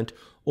tournament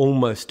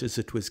almost as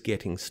it was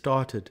getting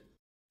started.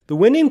 The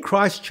win in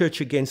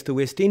Christchurch against the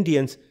West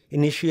Indians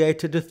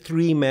initiated a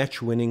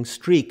 3-match winning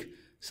streak,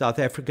 South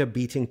Africa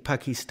beating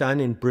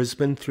Pakistan in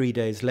Brisbane 3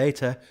 days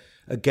later,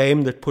 a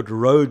game that put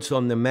Rhodes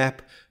on the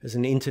map as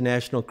an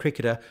international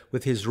cricketer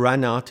with his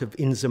run out of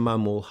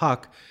Inzamam ul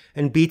Haq,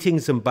 and beating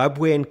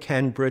Zimbabwe in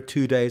Canberra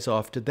 2 days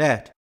after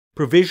that.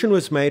 Provision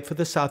was made for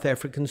the South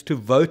Africans to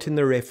vote in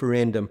the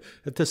referendum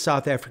at the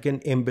South African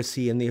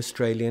Embassy in the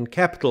Australian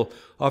capital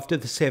after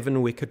the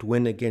 7-wicket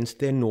win against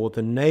their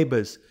northern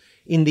neighbours.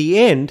 In the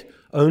end,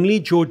 only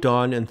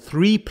Jordan and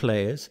 3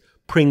 players,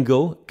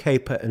 Pringle,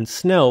 Caper and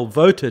Snell,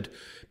 voted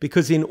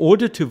because in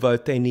order to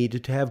vote they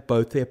needed to have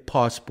both their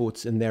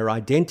passports and their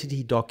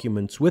identity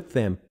documents with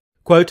them.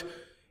 Quote,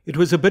 "It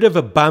was a bit of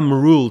a bum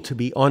rule, to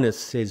be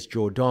honest," says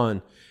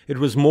Jordan. "It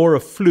was more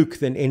a fluke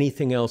than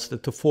anything else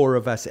that the 4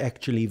 of us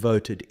actually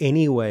voted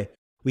anyway.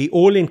 We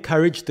all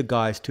encouraged the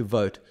guys to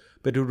vote,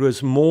 but it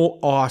was more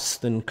arse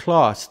than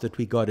class that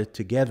we got it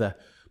together.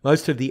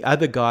 Most of the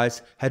other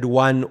guys had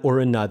one or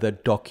another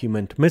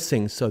document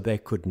missing, so they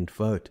couldn't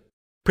vote."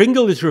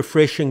 Pringle is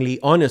refreshingly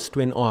honest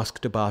when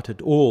asked about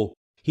it all.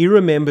 He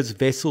remembers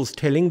Wessels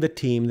telling the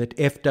team that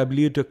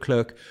F.W. de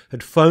Klerk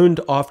had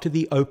phoned after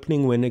the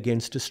opening win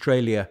against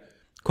Australia.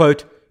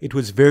 Quote, "It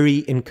was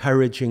very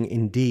encouraging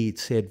indeed,"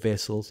 said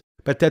Wessels,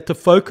 "but that the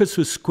focus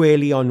was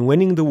squarely on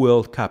winning the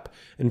World Cup,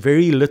 and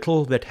very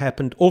little that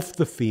happened off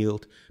the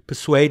field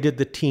persuaded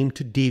the team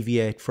to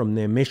deviate from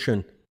their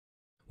mission."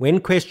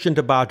 When questioned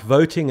about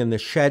voting and the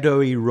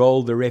shadowy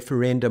role the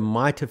referendum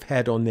might have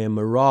had on their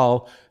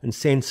morale and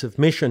sense of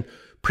mission,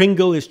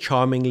 Pringle is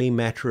charmingly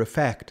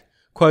matter-of-fact.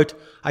 Quote,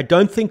 "I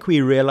don't think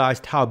we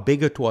realized how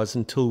big it was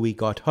until we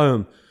got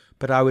home,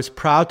 but I was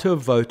proud to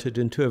have voted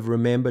and to have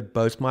remembered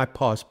both my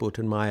passport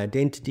and my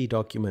identity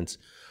documents.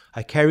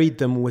 I carried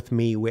them with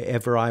me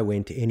wherever I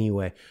went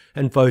anyway,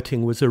 and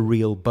voting was a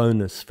real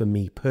bonus for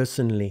me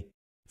personally."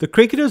 The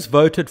cricketers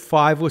voted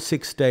 5 or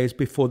 6 days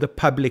before the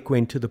public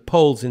went to the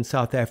polls in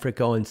South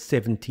Africa on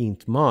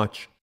 17th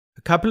March.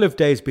 A couple of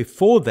days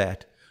before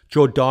that,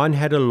 Jordan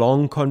had a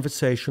long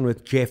conversation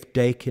with Jeff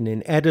Dakin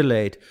in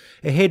Adelaide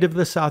ahead of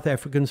the South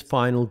Africans'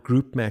 final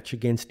group match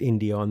against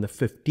India on the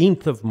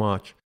 15th of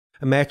March,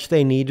 a match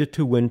they needed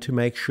to win to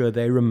make sure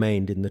they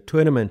remained in the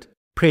tournament.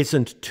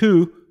 Present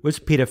too was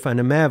Peter van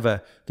der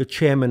Merwe, the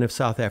chairman of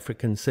South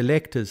African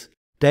selectors.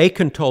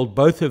 Dakin told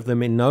both of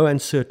them in no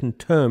uncertain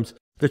terms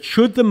that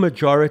should the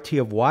majority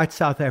of white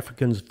South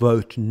Africans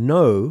vote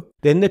no,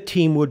 then the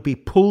team would be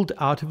pulled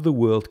out of the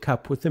World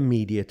Cup with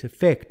immediate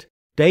effect.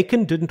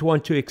 Dakin didn't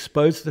want to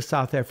expose the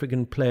South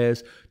African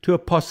players to a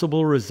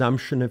possible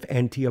resumption of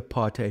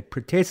anti-apartheid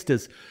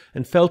protesters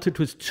and felt it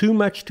was too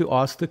much to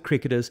ask the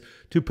cricketers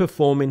to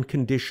perform in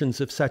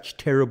conditions of such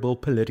terrible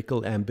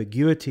political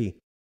ambiguity.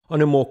 On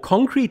a more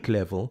concrete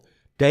level,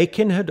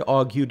 Dakin had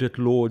argued at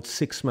Lord's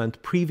 6 months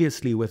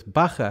previously with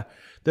Bacher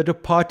that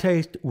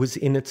apartheid was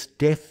in its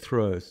death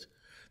throes.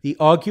 The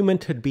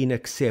argument had been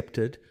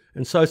accepted,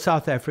 and so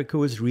South Africa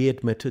was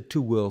readmitted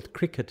to world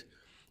cricket.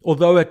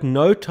 Although at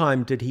no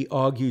time did he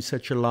argue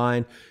such a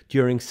line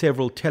during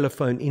several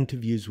telephone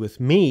interviews with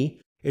me,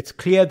 it's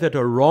clear that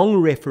a wrong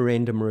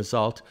referendum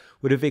result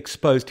would have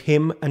exposed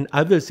him and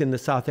others in the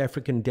South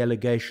African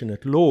delegation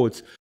at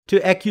Lord's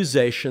to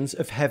accusations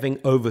of having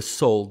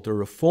oversold the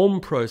reform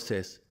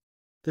process.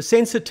 The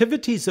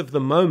sensitivities of the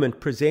moment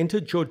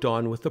presented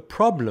Jordan with a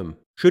problem.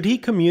 Should he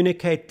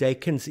communicate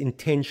Dakin's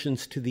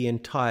intentions to the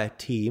entire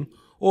team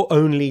or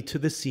only to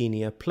the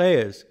senior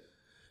players?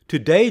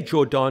 Today,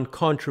 Jordan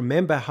can't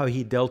remember how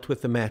he dealt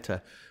with the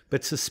matter,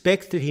 but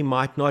suspects that he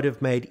might not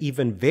have made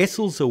even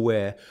Wessels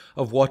aware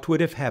of what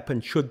would have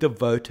happened should the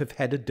vote have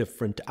had a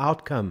different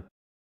outcome.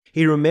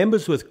 He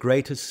remembers with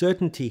greater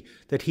certainty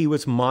that he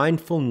was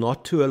mindful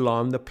not to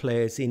alarm the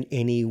players in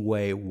any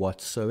way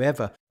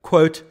whatsoever.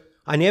 Quote,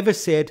 "I never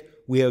said,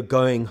 'We are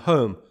going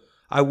home.'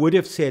 I would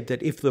have said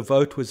that if the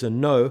vote was a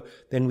no,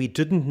 then we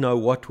didn't know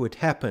what would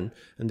happen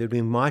and that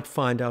we might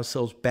find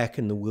ourselves back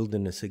in the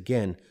wilderness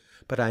again.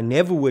 But I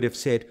never would have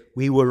said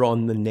we were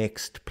on the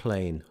next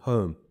plane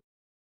home."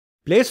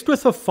 Blessed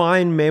with a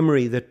fine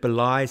memory that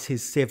belies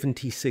his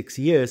 76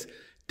 years,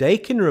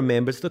 Dakin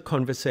remembers the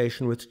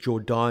conversation with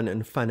Jordan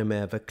and Van der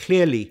Merwe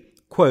clearly.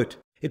 Quote,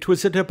 "It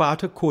was at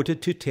about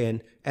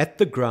 9:45 at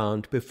the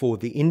ground before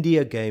the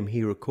India game,"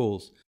 he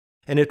recalls,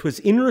 "and it was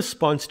in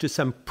response to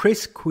some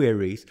press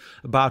queries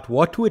about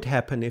what would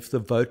happen if the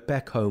vote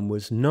back home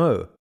was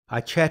no.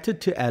 I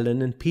chatted to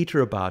Alan and Peter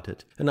about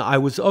it, and I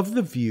was of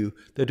the view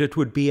that it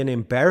would be an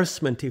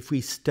embarrassment if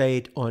we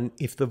stayed on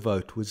if the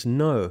vote was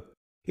no.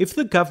 If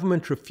the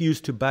government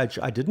refused to budge,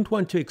 I didn't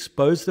want to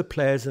expose the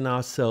players and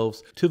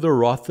ourselves to the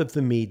wrath of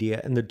the media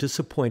and the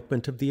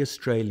disappointment of the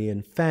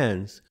Australian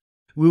fans.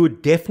 We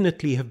would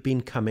definitely have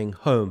been coming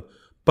home.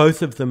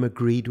 Both of them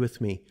agreed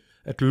with me.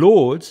 At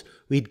Lord's,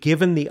 we'd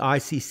given the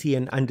ICC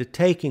an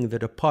undertaking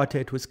that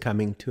apartheid was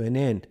coming to an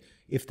end.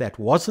 If that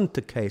wasn't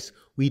the case,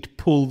 we'd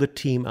pull the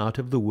team out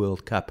of the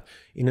World Cup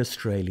in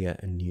Australia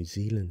and New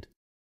Zealand."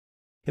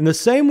 In the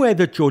same way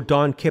that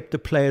Jordan kept the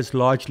players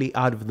largely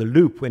out of the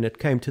loop when it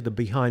came to the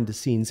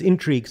behind-the-scenes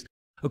intrigues,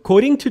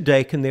 according to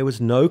Dakin, there was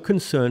no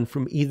concern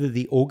from either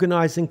the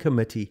organising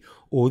committee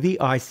or the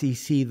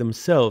ICC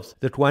themselves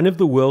that one of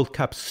the World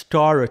Cup's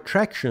star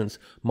attractions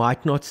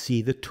might not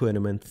see the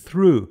tournament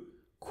through.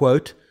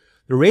 Quote,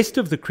 "The rest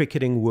of the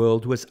cricketing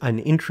world was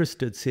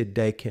uninterested," said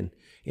Dakin.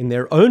 "In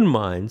their own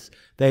minds,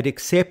 they'd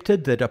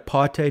accepted that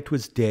apartheid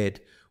was dead,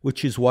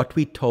 which is what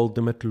we told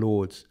them at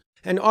Lord's.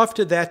 And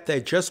after that, they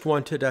just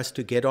wanted us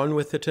to get on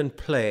with it and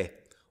play,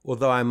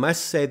 although I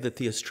must say that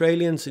the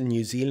Australians and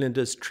New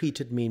Zealanders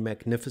treated me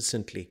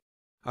magnificently.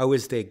 I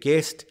was their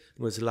guest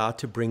and was allowed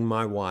to bring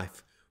my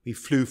wife. We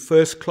flew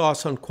first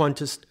class on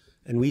Qantas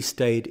and we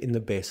stayed in the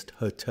best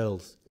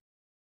hotels."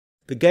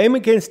 The game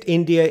against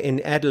India in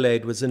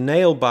Adelaide was a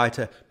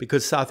nail-biter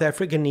because South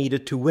Africa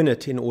needed to win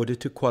it in order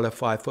to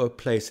qualify for a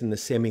place in the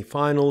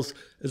semi-finals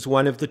as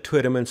one of the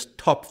tournament's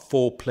top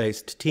 4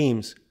 placed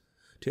teams.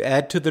 To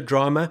add to the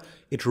drama,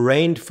 it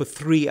rained for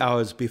 3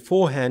 hours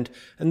beforehand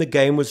and the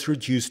game was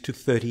reduced to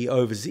 30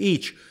 overs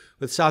each,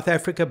 with South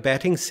Africa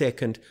batting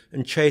second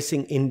and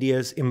chasing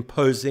India's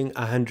imposing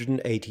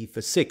 180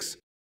 for 6.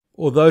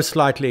 Although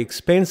slightly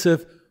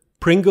expensive,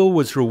 Pringle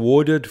was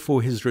rewarded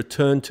for his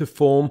return to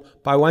form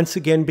by once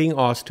again being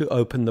asked to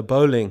open the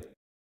bowling.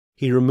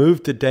 He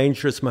removed the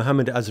dangerous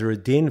Mohammad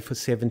Azharuddin for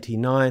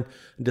 79,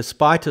 and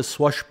despite a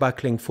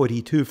swashbuckling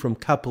 42 from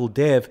Kapil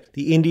Dev,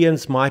 the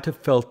Indians might have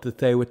felt that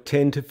they were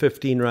 10 to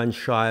 15 runs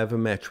shy of a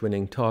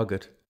match-winning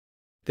target.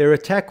 Their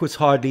attack was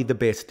hardly the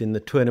best in the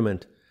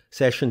tournament.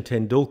 Sachin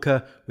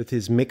Tendulkar, with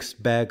his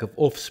mixed bag of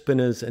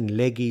off-spinners and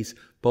leggies,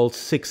 bowled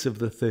 6 of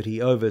the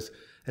 30 overs,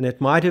 and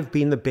it might have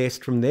been the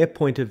best from their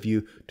point of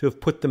view to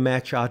have put the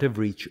match out of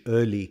reach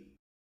early.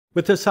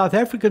 With the South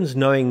Africans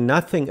knowing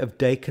nothing of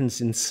Dakin's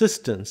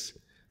insistence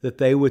that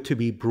they were to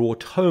be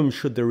brought home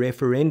should the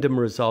referendum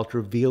result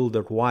reveal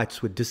that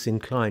whites were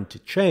disinclined to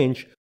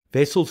change,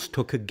 Wessels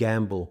took a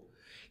gamble.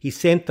 He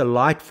sent the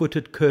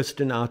light-footed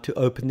Kirsten out to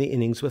open the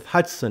innings with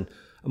Hudson,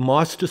 a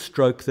master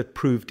stroke that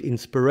proved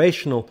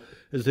inspirational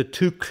as the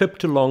two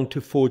clipped along to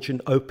forge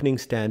an opening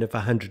stand of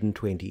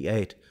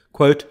 128.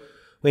 Quote,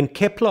 "When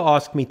Kepler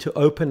asked me to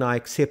open, I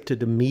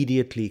accepted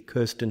immediately,"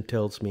 Kirsten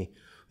tells me.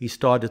 "We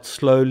started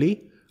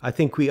slowly. I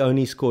think we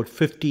only scored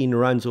 15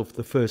 runs off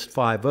the first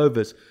 5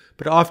 overs,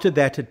 but after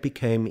that it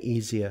became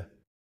easier."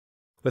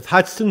 With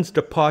Hudson's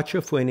departure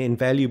for an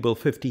invaluable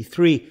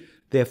 53,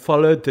 there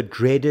followed the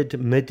dreaded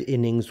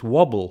mid-innings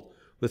wobble,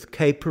 with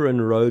Caper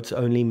and Rhodes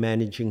only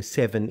managing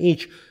 7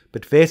 each,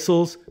 but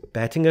Wessels,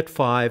 batting at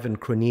 5 and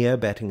Cronje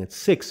batting at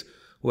 6,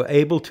 were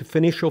able to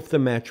finish off the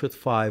match with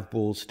 5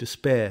 balls to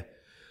spare.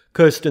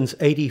 Kirsten's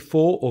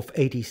 84 off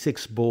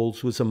 86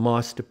 balls was a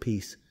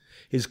masterpiece.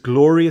 His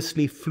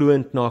gloriously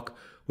fluent knock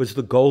was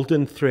the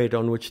golden thread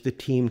on which the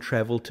team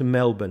travelled to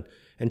Melbourne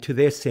and to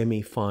their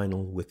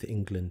semi-final with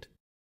England.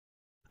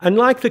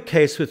 Unlike the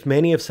case with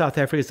many of South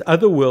Africa's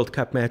other World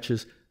Cup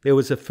matches, there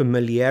was a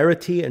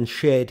familiarity and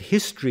shared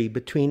history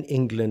between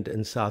England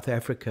and South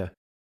Africa.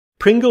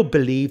 Pringle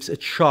believes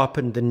it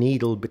sharpened the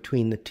needle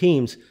between the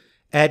teams,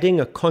 adding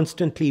a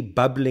constantly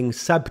bubbling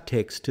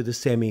subtext to the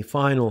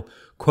semi-final.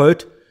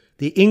 Quote,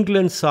 "The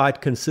England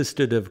side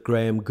consisted of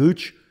Graham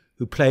Gooch,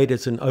 who played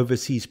as an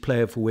overseas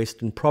player for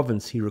Western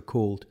Province," he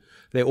recalled.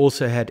 They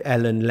also had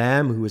Alan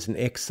Lamb, who was an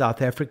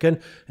ex-South African,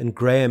 and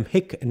Graham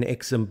Hick, an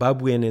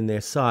ex-Zimbabwean, in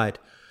their side.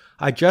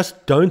 I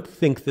just don't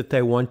think that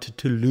they wanted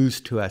to lose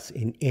to us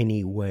in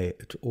any way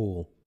at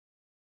all.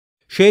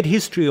 Shared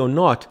history or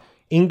not,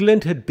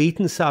 England had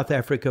beaten South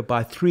Africa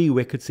by 3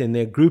 wickets in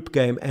their group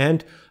game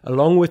and,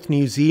 along with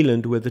New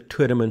Zealand, were the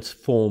tournament's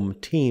form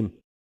team.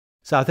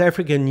 South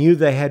Africa knew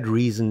they had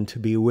reason to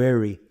be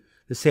wary.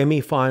 The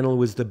semi-final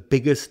was the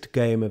biggest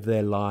game of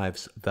their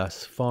lives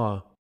thus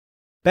far.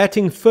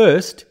 Batting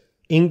first,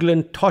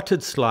 England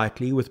tottered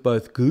slightly with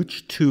both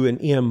Gooch, 2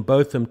 and Ian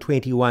Botham,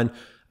 21,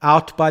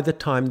 out by the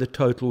time the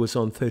total was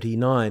on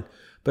 39.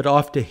 But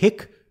after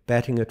Hick,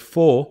 batting at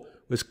 4,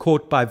 was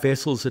caught by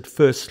Wessels at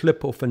first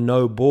slip off a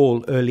no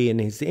ball early in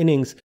his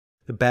innings,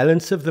 the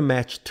balance of the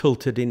match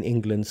tilted in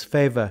England's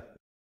favour.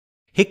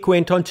 Hick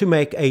went on to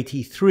make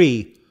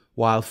 83,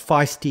 while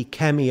feisty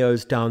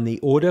cameos down the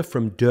order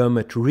from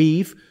Dermot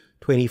Reeve,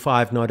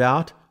 25 not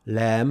out,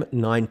 Lamb,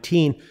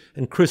 19,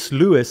 and Chris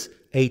Lewis,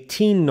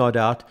 18 not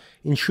out,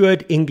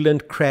 ensured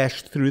England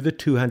crashed through the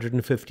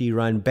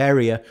 250-run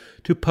barrier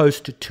to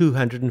post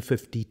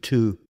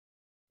 252.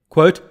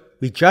 Quote,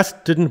 "We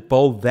just didn't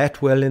bowl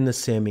that well in the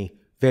semi,"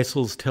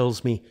 Wessels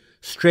tells me,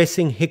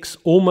 stressing Hick's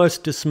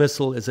almost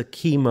dismissal as a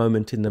key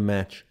moment in the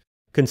match.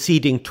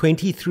 Conceding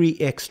 23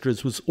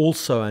 extras was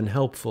also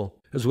unhelpful.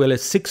 As well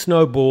as 6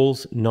 no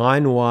balls,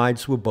 9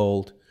 wides were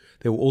bowled.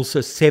 There were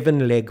also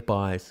 7 leg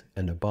byes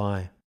and a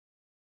bye.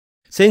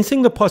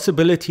 Sensing the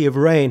possibility of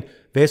rain,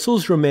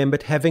 Wessels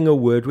remembered having a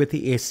word with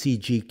the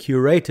SCG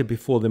curator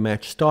before the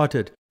match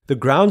started. The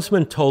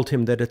groundsman told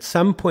him that at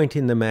some point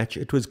in the match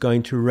it was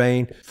going to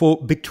rain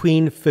for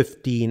between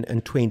 15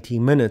 and 20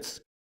 minutes.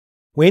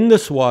 When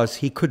this was,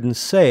 he couldn't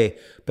say,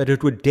 but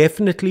it would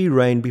definitely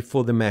rain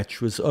before the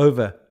match was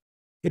over.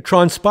 It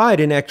transpired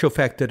in actual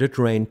fact that it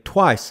rained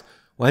twice,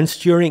 once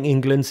during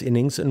England's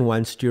innings and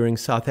once during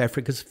South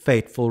Africa's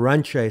fateful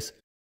run chase.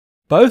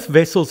 Both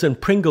Wessels and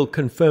Pringle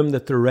confirmed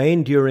that the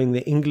rain during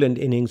the England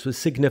innings was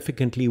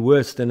significantly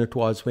worse than it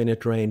was when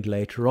it rained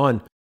later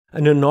on,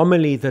 an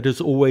anomaly that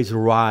has always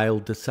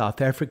riled the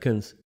South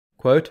Africans.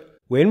 Quote,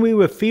 "When we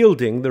were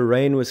fielding, the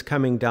rain was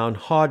coming down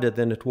harder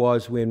than it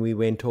was when we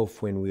went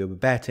off when we were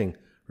batting,"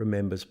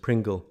 remembers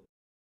Pringle.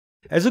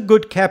 As a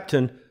good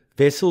captain,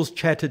 Wessels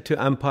chatted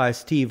to umpire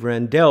Steve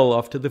Randell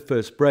after the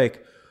first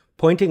break,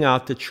 pointing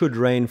out that should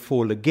rain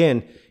fall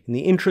again, in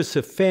the interests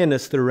of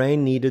fairness, the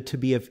rain needed to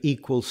be of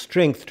equal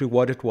strength to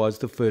what it was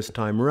the first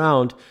time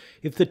round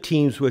if the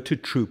teams were to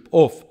troop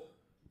off.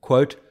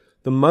 Quote,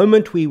 "The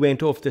moment we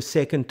went off the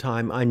second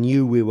time, I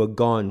knew we were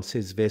gone,"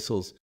 says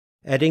Wessels,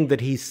 adding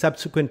that he's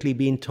subsequently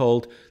been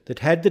told that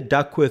had the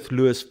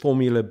Duckworth-Lewis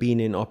formula been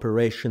in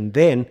operation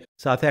then,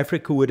 South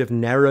Africa would have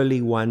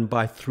narrowly won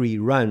by 3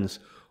 runs,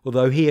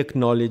 although he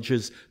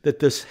acknowledges that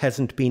this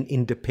hasn't been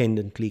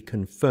independently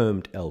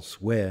confirmed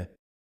elsewhere.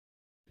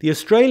 The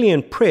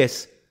Australian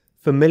press,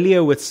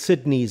 familiar with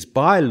Sydney's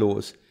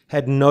bylaws,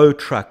 had no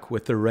truck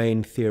with the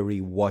rain theory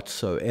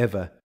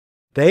whatsoever.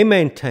 They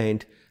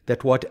maintained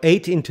that what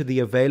ate into the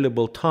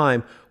available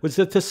time was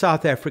that the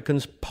South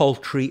Africans'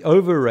 paltry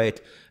overrate,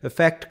 a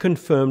fact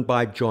confirmed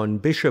by John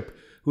Bishop,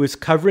 who is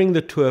covering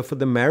the tour for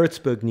the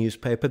Maritzburg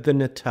newspaper, the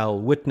Natal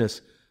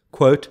Witness.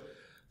 Quote,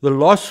 "The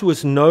loss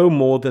was no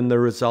more than the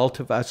result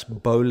of us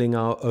bowling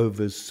our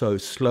overs so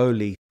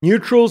slowly.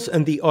 Neutrals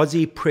and the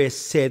Aussie press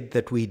said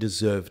that we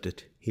deserved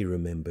it," he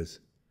remembers.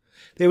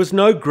 There was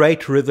no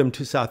great rhythm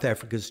to South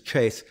Africa's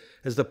chase,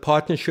 as the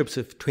partnerships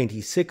of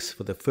 26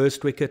 for the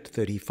first wicket,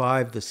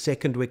 35 the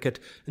second wicket,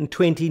 and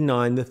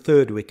 29 the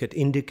third wicket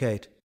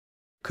indicate.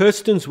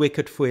 Kirsten's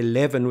wicket for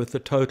 11 with the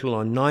total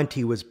on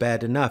 90 was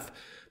bad enough,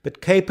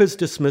 but Capers'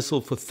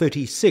 dismissal for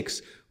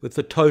 36 with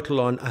the total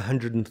on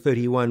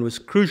 131 was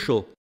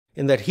crucial,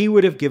 in that he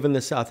would have given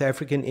the South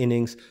African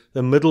innings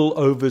the middle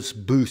overs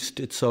boost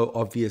it so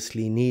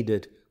obviously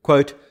needed.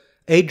 Quote,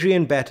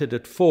 "Adrian batted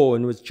at 4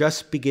 and was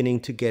just beginning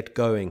to get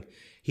going.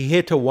 He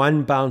hit a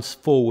 1-bounce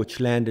 4 which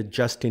landed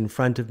just in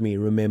front of me,"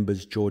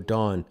 remembers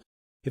Jordan.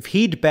 "If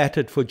he'd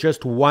batted for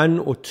just 1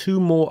 or 2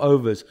 more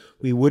overs,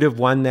 we would have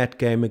won that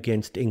game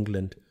against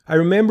England. I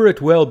remember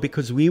it well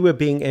because we were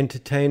being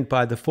entertained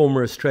by the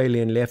former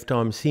Australian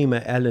left-arm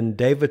seamer Alan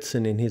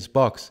Davidson in his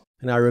box,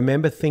 and I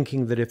remember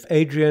thinking that if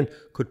Adrian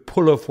could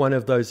pull off one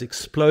of those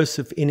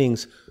explosive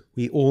innings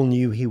we all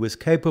knew he was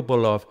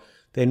capable of,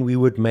 then we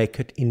would make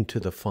it into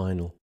the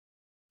final."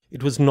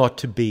 It was not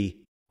to be.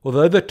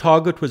 Although the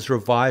target was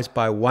revised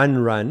by 1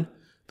 run,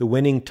 the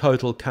winning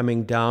total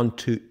coming down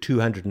to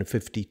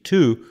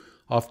 252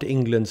 after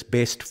England's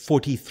best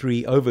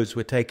 43 overs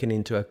were taken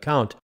into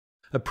account,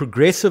 a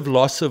progressive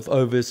loss of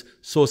overs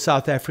saw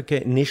South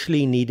Africa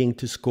initially needing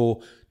to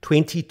score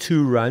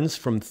 22 runs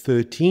from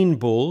 13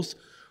 balls,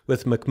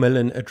 with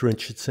McMillan at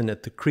Richardson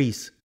at the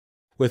crease.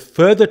 With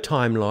further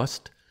time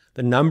lost,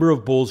 the number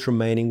of balls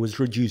remaining was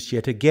reduced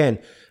yet again,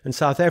 and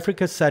South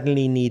Africa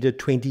suddenly needed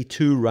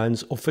 22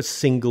 runs off a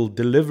single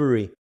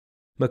delivery.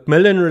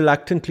 McMillan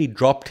reluctantly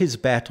dropped his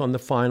bat on the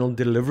final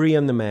delivery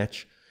in the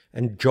match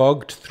and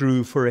jogged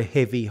through for a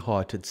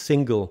heavy-hearted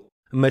single.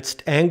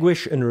 Amidst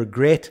anguish and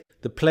regret,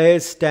 the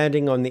players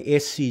standing on the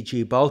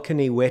SCG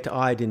balcony,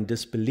 wet-eyed in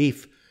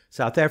disbelief,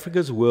 South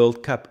Africa's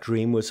World Cup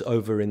dream was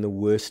over in the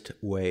worst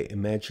way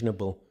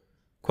imaginable.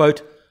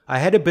 Quote, I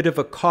had a bit of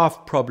a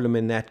calf problem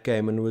in that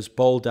game and was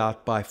bowled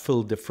out by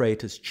Phil de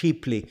Freitas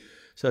cheaply,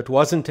 so it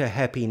wasn't a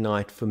happy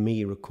night for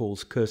me,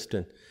 recalls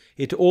Kirsten.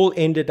 It all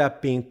ended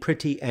up being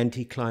pretty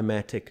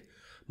anticlimactic.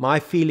 My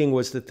feeling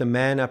was that the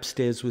man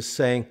upstairs was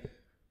saying,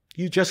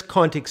 you just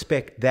can't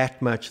expect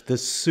that much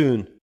this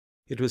soon.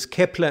 It was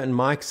Kepler and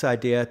Mike's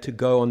idea to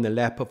go on the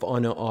lap of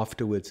honour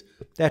afterwards.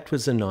 That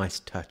was a nice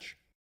touch.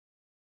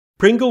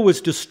 Pringle was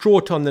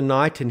distraught on the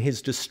night and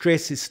his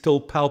distress is still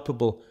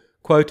palpable.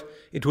 Quote,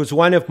 it was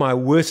one of my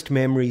worst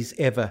memories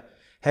ever.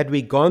 Had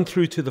we gone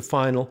through to the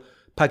final,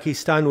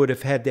 Pakistan would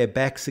have had their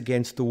backs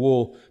against the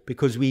wall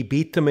because we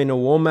beat them in a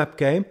warm-up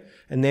game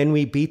and then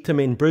we beat them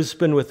in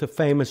Brisbane with a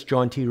famous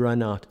jaunty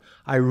run-out.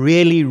 I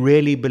really,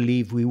 really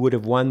believe we would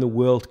have won the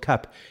World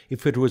Cup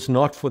if it was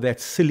not for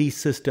that silly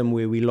system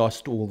where we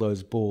lost all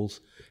those balls.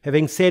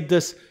 Having said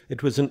this,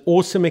 it was an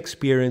awesome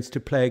experience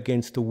to play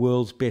against the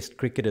world's best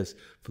cricketers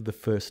for the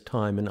first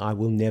time, and I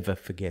will never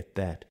forget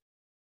that.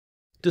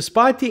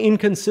 Despite the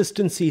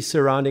inconsistency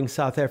surrounding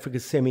South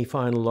Africa's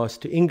semi-final loss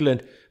to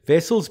England,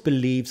 Wessels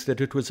believes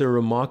that it was a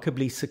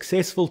remarkably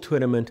successful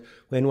tournament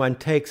when one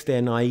takes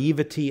their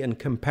naivety and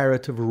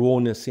comparative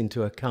rawness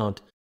into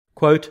account.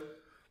 Quote,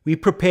 we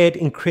prepared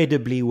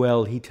incredibly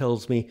well, he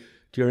tells me,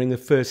 during the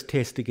first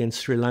test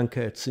against Sri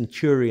Lanka at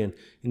Centurion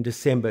in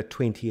December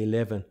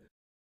 2011.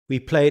 We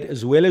played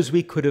as well as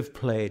we could have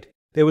played.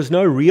 There was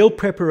no real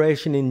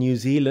preparation in New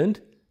Zealand.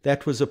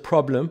 That was a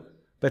problem.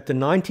 But the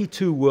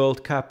 92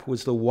 World Cup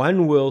was the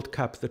one World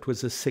Cup that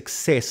was a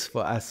success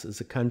for us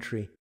as a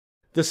country.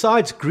 The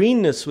side's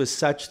greenness was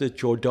such that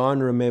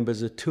Jordan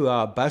remembers a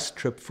 2-hour bus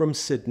trip from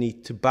Sydney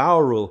to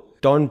Bowral,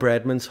 Don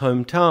Bradman's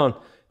hometown,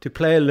 to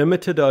play a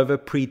limited-over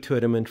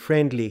pre-tournament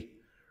friendly.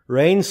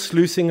 Rain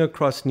sluicing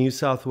across New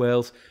South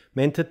Wales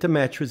meant that the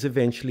match was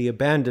eventually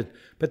abandoned,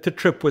 but the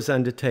trip was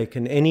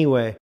undertaken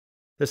anyway.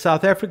 The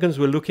South Africans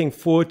were looking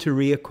forward to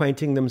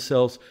reacquainting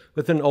themselves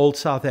with an old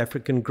South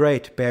African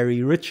great,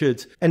 Barry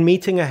Richards, and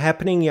meeting a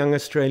happening young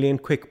Australian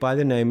quick by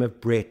the name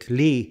of Brett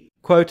Lee.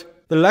 Quote,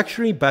 the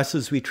luxury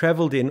buses we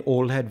travelled in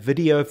all had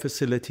video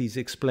facilities,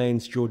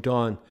 explains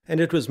Jordan, and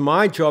it was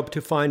my job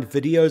to find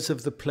videos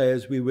of the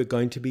players we were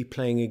going to be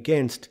playing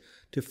against,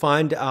 to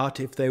find out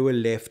if they were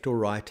left or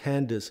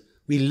right-handers.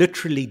 We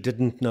literally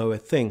didn't know a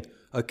thing.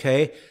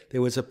 Okay,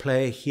 there was a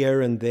player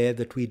here and there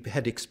that we'd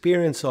had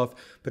experience of,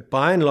 but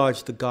by and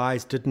large the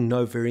guys didn't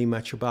know very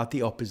much about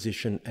the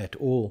opposition at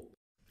all.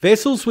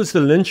 Wessels was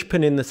the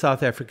linchpin in the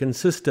South African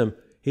system.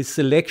 His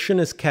selection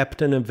as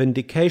captain a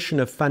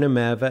vindication of Van der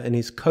Merwe and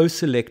his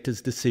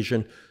co-selector's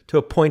decision to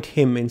appoint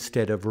him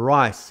instead of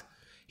Rice.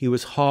 He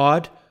was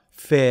hard,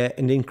 fair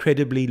and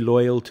incredibly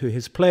loyal to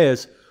his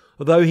players,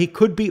 although he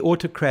could be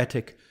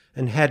autocratic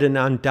and had an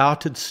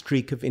undoubted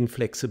streak of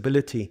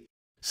inflexibility.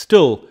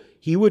 Still,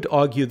 he would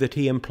argue that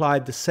he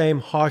implied the same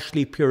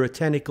harshly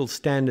puritanical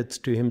standards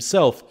to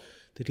himself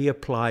that he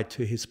applied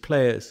to his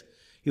players.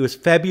 He was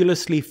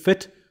fabulously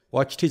fit,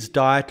 watched his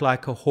diet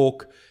like a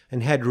hawk,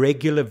 and had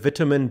regular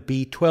vitamin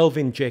B12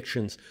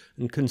 injections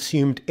and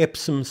consumed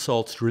Epsom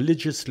salts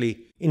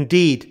religiously.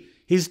 Indeed,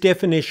 his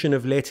definition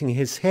of letting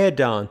his hair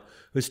down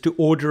was to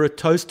order a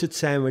toasted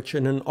sandwich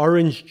and an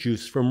orange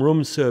juice from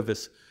room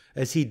service,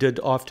 as he did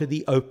after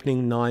the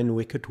opening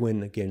 9-wicket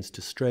win against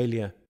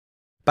Australia.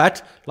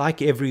 But,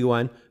 like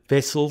everyone,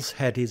 Wessels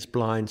had his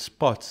blind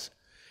spots.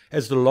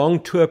 As the long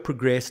tour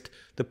progressed,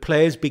 the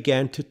players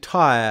began to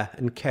tire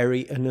and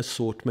carry an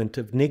assortment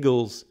of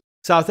niggles.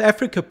 South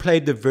Africa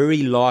played the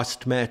very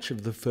last match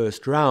of the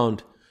first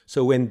round,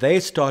 so when they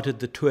started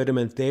the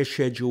tournament, their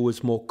schedule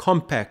was more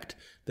compact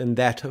than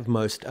that of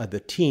most other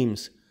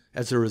teams.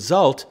 As a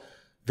result,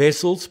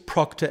 Wessels,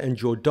 Proctor and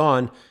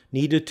Jordan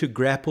needed to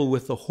grapple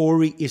with the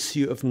hoary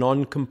issue of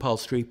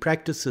non-compulsory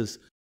practices.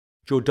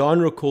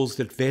 Jordan recalls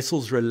that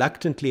Wessels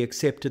reluctantly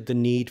accepted the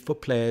need for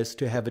players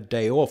to have a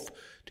day off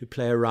to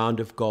play a round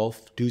of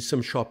golf, do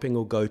some shopping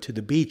or go to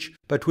the beach,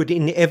 but would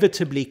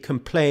inevitably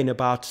complain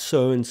about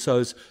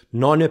so-and-so's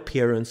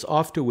non-appearance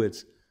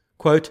afterwards.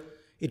 Quote,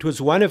 it was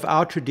one of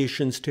our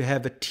traditions to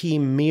have a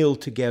team meal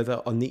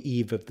together on the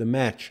eve of the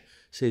match,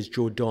 says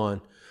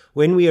Jordan.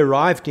 When we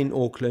arrived in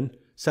Auckland,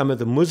 some of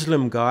the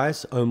Muslim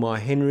guys, Omar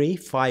Henry,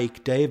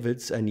 Faik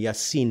Davids and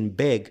Yassin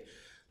Beg,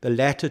 the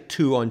latter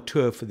two on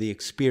tour for the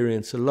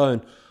experience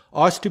alone,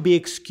 asked to be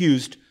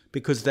excused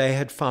because they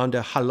had found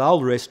a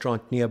halal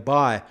restaurant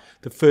nearby,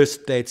 the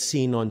first they'd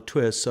seen on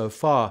tour so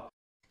far.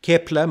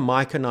 Kepler,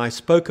 Mike and I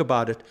spoke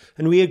about it,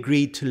 and we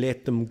agreed to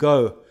let them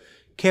go.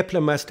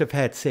 Kepler must have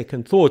had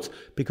second thoughts,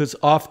 because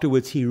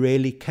afterwards he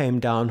really came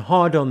down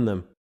hard on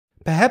them.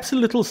 Perhaps a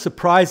little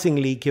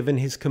surprisingly, given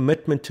his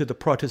commitment to the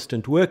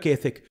Protestant work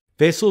ethic,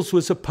 Wessels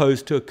was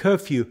opposed to a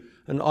curfew,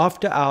 and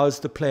after hours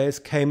the players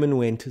came and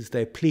went as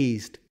they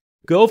pleased.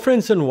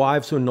 Girlfriends and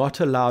wives were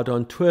not allowed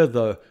on tour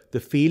though, the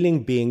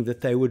feeling being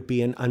that they would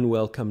be an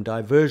unwelcome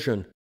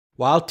diversion.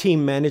 While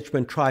team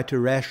management tried to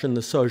ration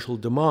the social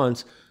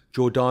demands,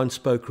 Jordan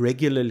spoke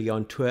regularly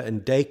on tour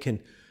and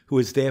Dakin, who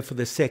was there for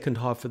the second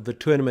half of the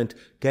tournament,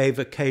 gave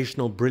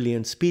occasional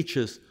brilliant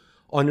speeches.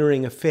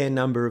 Honouring a fair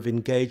number of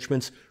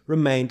engagements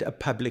remained a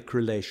public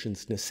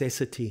relations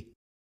necessity.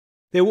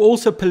 There were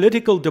also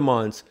political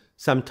demands,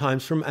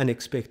 sometimes from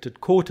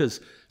unexpected quarters,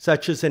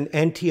 such as an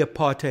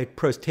anti-apartheid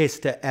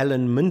protester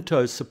Alan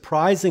Minto's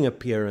surprising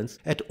appearance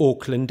at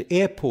Auckland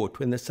Airport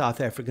when the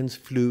South Africans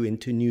flew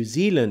into New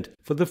Zealand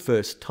for the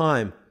first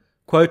time.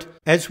 Quote,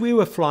 "As we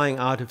were flying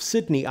out of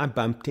Sydney, I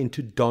bumped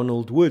into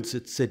Donald Woods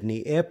at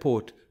Sydney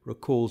Airport,"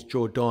 recalls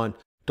Jordaan.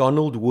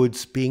 Donald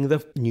Woods being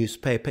the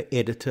newspaper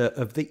editor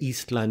of the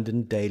East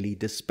London Daily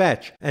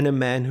Dispatch and a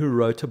man who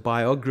wrote a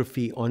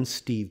biography on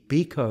Steve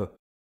Biko.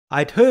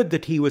 "I'd heard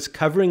that he was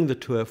covering the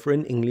tour for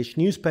an English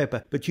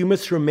newspaper, but you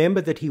must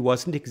remember that he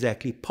wasn't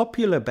exactly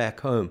popular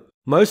back home.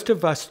 Most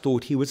of us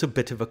thought he was a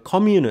bit of a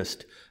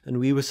communist, and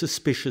we were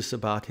suspicious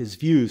about his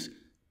views.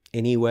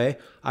 Anyway,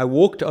 I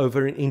walked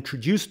over and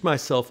introduced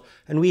myself,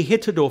 and we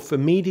hit it off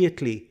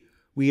immediately.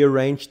 We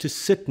arranged to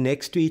sit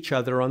next to each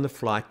other on the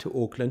flight to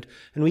Auckland,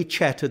 and we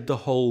chatted the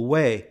whole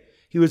way.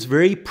 He was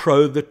very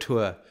pro the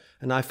tour,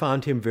 and I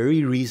found him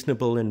very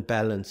reasonable and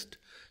balanced.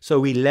 So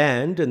we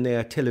land, and there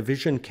are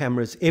television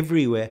cameras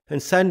everywhere,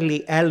 and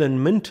suddenly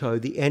Alan Minto,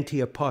 the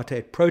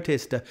anti-apartheid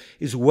protester,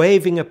 is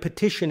waving a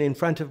petition in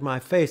front of my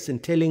face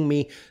and telling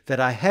me that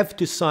I have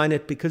to sign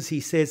it because he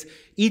says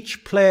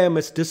each player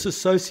must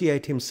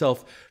disassociate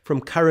himself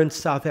from current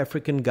South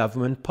African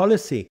government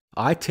policy.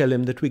 I tell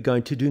him that we're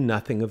going to do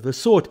nothing of the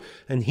sort,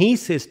 and he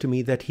says to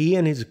me that he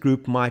and his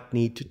group might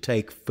need to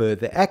take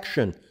further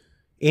action.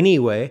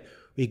 Anyway,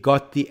 we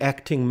got the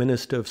acting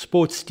Minister of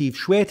Sport, Steve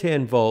Tshwete,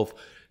 involved,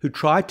 who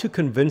tried to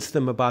convince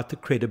them about the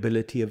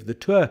credibility of the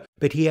tour,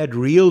 but he had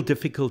real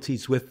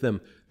difficulties with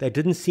them. They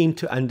didn't seem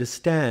to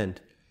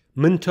understand.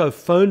 Minto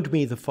phoned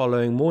me the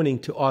following morning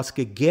to ask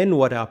again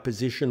what our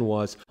position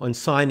was on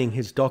signing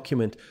his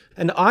document,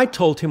 and I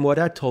told him what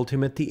I told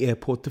him at the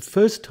airport the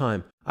first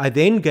time. I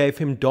then gave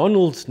him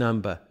Donald's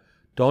number.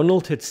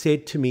 Donald had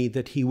said to me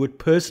that he would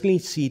personally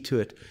see to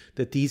it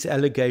that these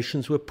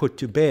allegations were put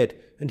to bed,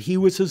 and he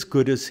was as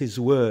good as his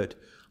word.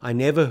 I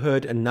never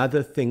heard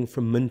another thing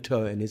from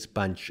Minto and his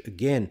bunch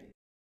again.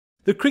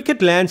 The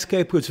cricket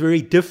landscape was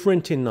very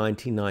different in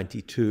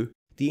 1992.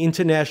 The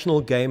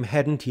international game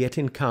hadn't yet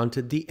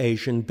encountered the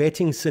Asian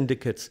betting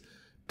syndicates.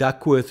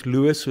 Duckworth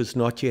Lewis was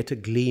not yet a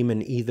gleam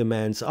in either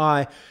man's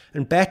eye,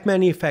 and bat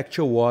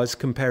manufacture was,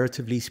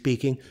 comparatively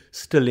speaking,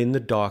 still in the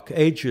dark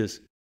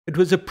ages. It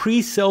was a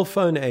pre-cell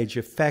phone age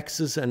of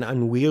faxes and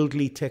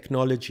unwieldy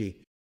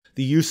technology.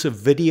 The use of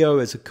video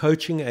as a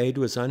coaching aid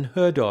was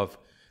unheard of.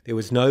 There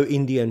was no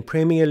Indian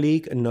Premier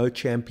League and no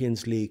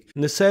Champions League,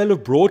 and the sale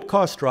of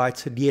broadcast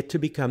rights had yet to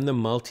become the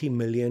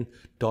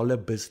multi-million-dollar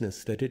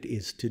business that it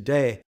is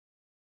today.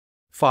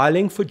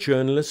 Filing for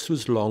journalists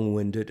was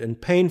long-winded and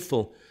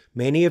painful,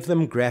 many of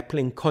them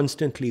grappling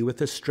constantly with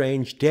the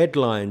strange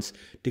deadlines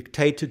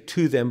dictated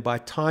to them by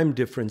time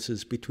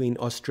differences between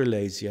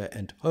Australasia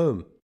and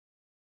home.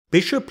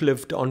 Bishop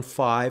lived on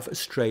 $5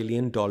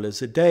 Australian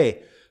a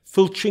day,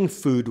 filching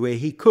food where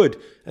he could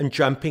and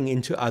jumping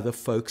into other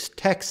folks'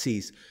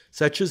 taxis,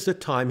 such as the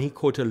time he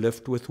caught a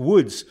lift with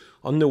Woods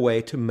on the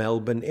way to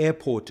Melbourne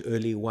Airport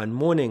early one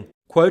morning.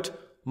 Quote,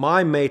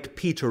 "My mate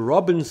Peter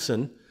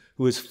Robinson,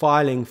 who was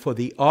filing for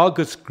the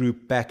Argus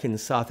Group back in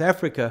South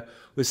Africa,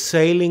 was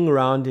sailing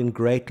around in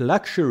great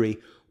luxury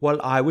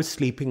while I was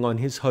sleeping on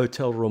his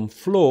hotel room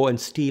floor and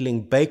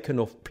stealing bacon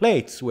off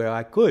plates where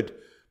I could,"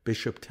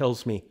 Bishop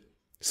tells me.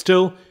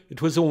 Still,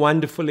 it was a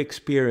wonderful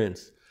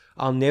experience.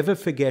 I'll never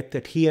forget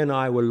that he and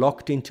I were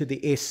locked into the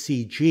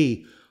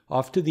SCG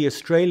after the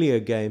Australia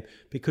game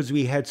because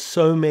we had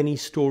so many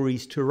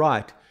stories to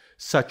write.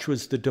 Such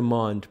was the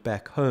demand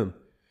back home.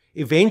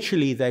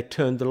 Eventually they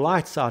turned the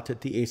lights out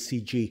at the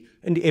SCG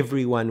and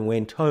everyone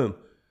went home.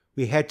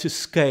 We had to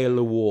scale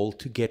a wall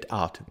to get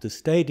out of the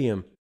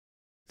stadium.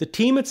 The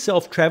team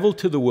itself travelled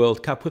to the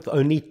World Cup with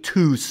only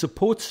 2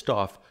 support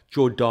staff,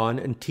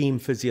 Jordaan and team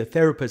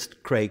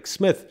physiotherapist Craig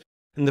Smith,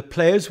 and the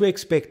players were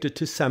expected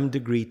to some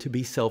degree to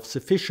be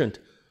self-sufficient,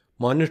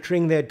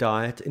 monitoring their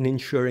diet and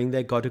ensuring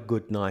they got a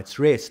good night's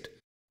rest.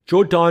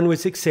 Jordaan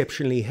was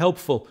exceptionally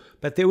helpful,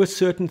 but there were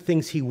certain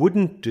things he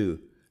wouldn't do,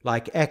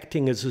 like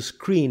acting as a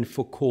screen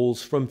for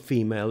calls from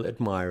female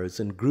admirers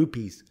and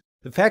groupies.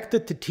 The fact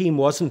that the team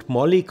wasn't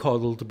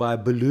mollycoddled by a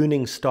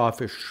ballooning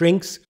staff of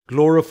shrinks,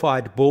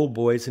 glorified ball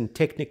boys and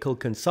technical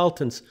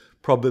consultants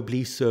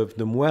probably served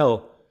them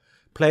well.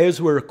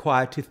 Players were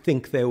required to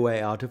think their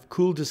way out of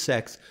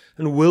cul-de-sacs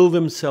and will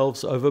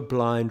themselves over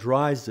blind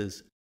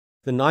rises.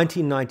 The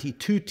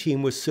 1992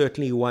 team was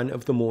certainly one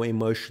of the more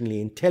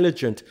emotionally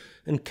intelligent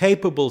and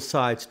capable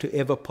sides to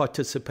ever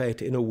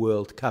participate in a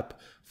World Cup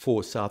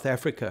for South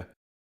Africa.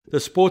 The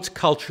sports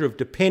culture of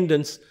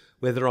dependence,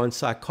 whether on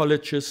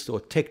psychologists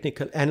or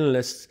technical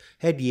analysts,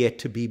 had yet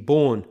to be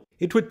born.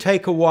 It would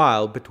take a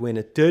while, but when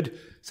it did,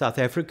 South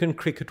African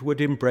cricket would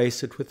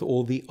embrace it with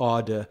all the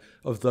ardour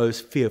of those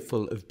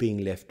fearful of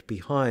being left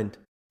behind.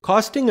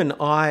 Casting an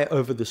eye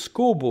over the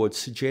scoreboard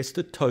suggests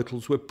that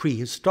totals were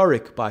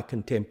prehistoric by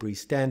contemporary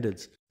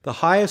standards. The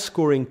highest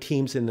scoring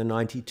teams in the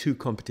 92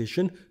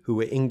 competition, who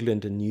were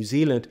England and New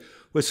Zealand,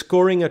 were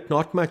scoring at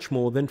not much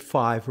more than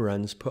 5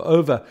 runs per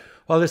over,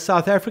 while the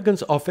South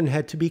Africans often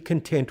had to be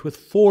content with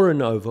 4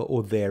 and over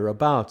or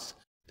thereabouts.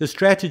 The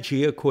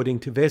strategy, according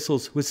to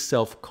Wessels, was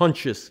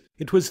self-conscious.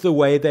 It was the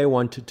way they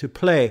wanted to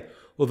play,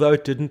 although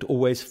it didn't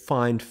always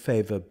find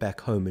favour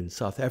back home in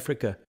South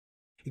Africa.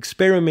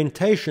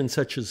 Experimentation,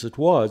 such as it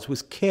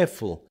was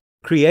careful,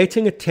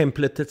 creating a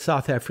template that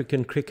South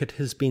African cricket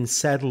has been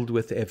saddled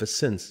with ever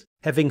since.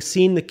 Having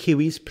seen the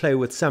Kiwis play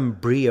with some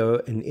brio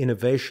and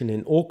innovation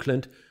in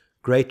Auckland,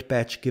 great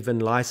batch given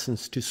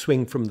licence to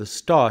swing from the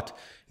start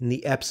in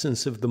the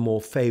absence of the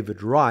more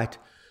favoured right,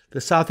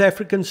 the South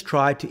Africans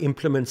tried to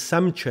implement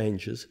some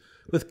changes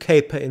with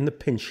Caper in the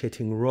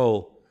pinch-hitting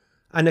role.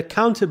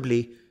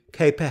 Unaccountably,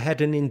 Caper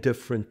had an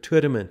indifferent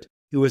tournament.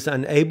 He was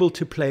unable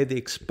to play the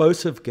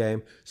explosive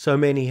game so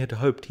many had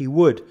hoped he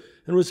would,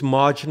 and was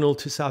marginal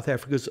to South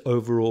Africa's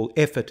overall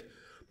effort,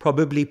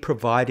 probably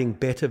providing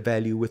better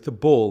value with the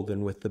ball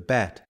than with the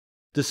bat.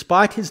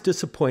 Despite his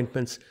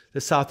disappointments,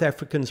 the South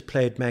Africans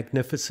played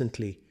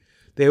magnificently.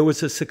 There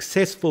was a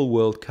successful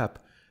World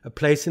Cup, a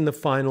place in the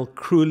final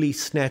cruelly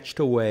snatched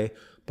away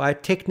by a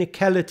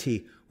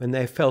technicality when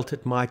they felt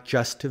it might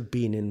just have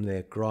been in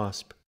their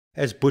grasp.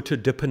 As Boeta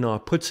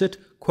Dippenaar puts it,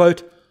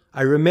 quote,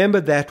 "I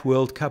remember that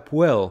World Cup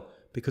well,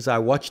 because I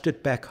watched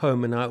it back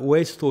home and I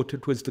always thought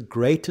it was the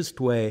greatest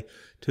way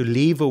to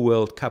leave a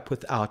World Cup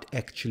without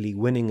actually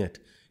winning it.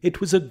 It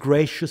was a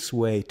gracious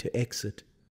way to exit."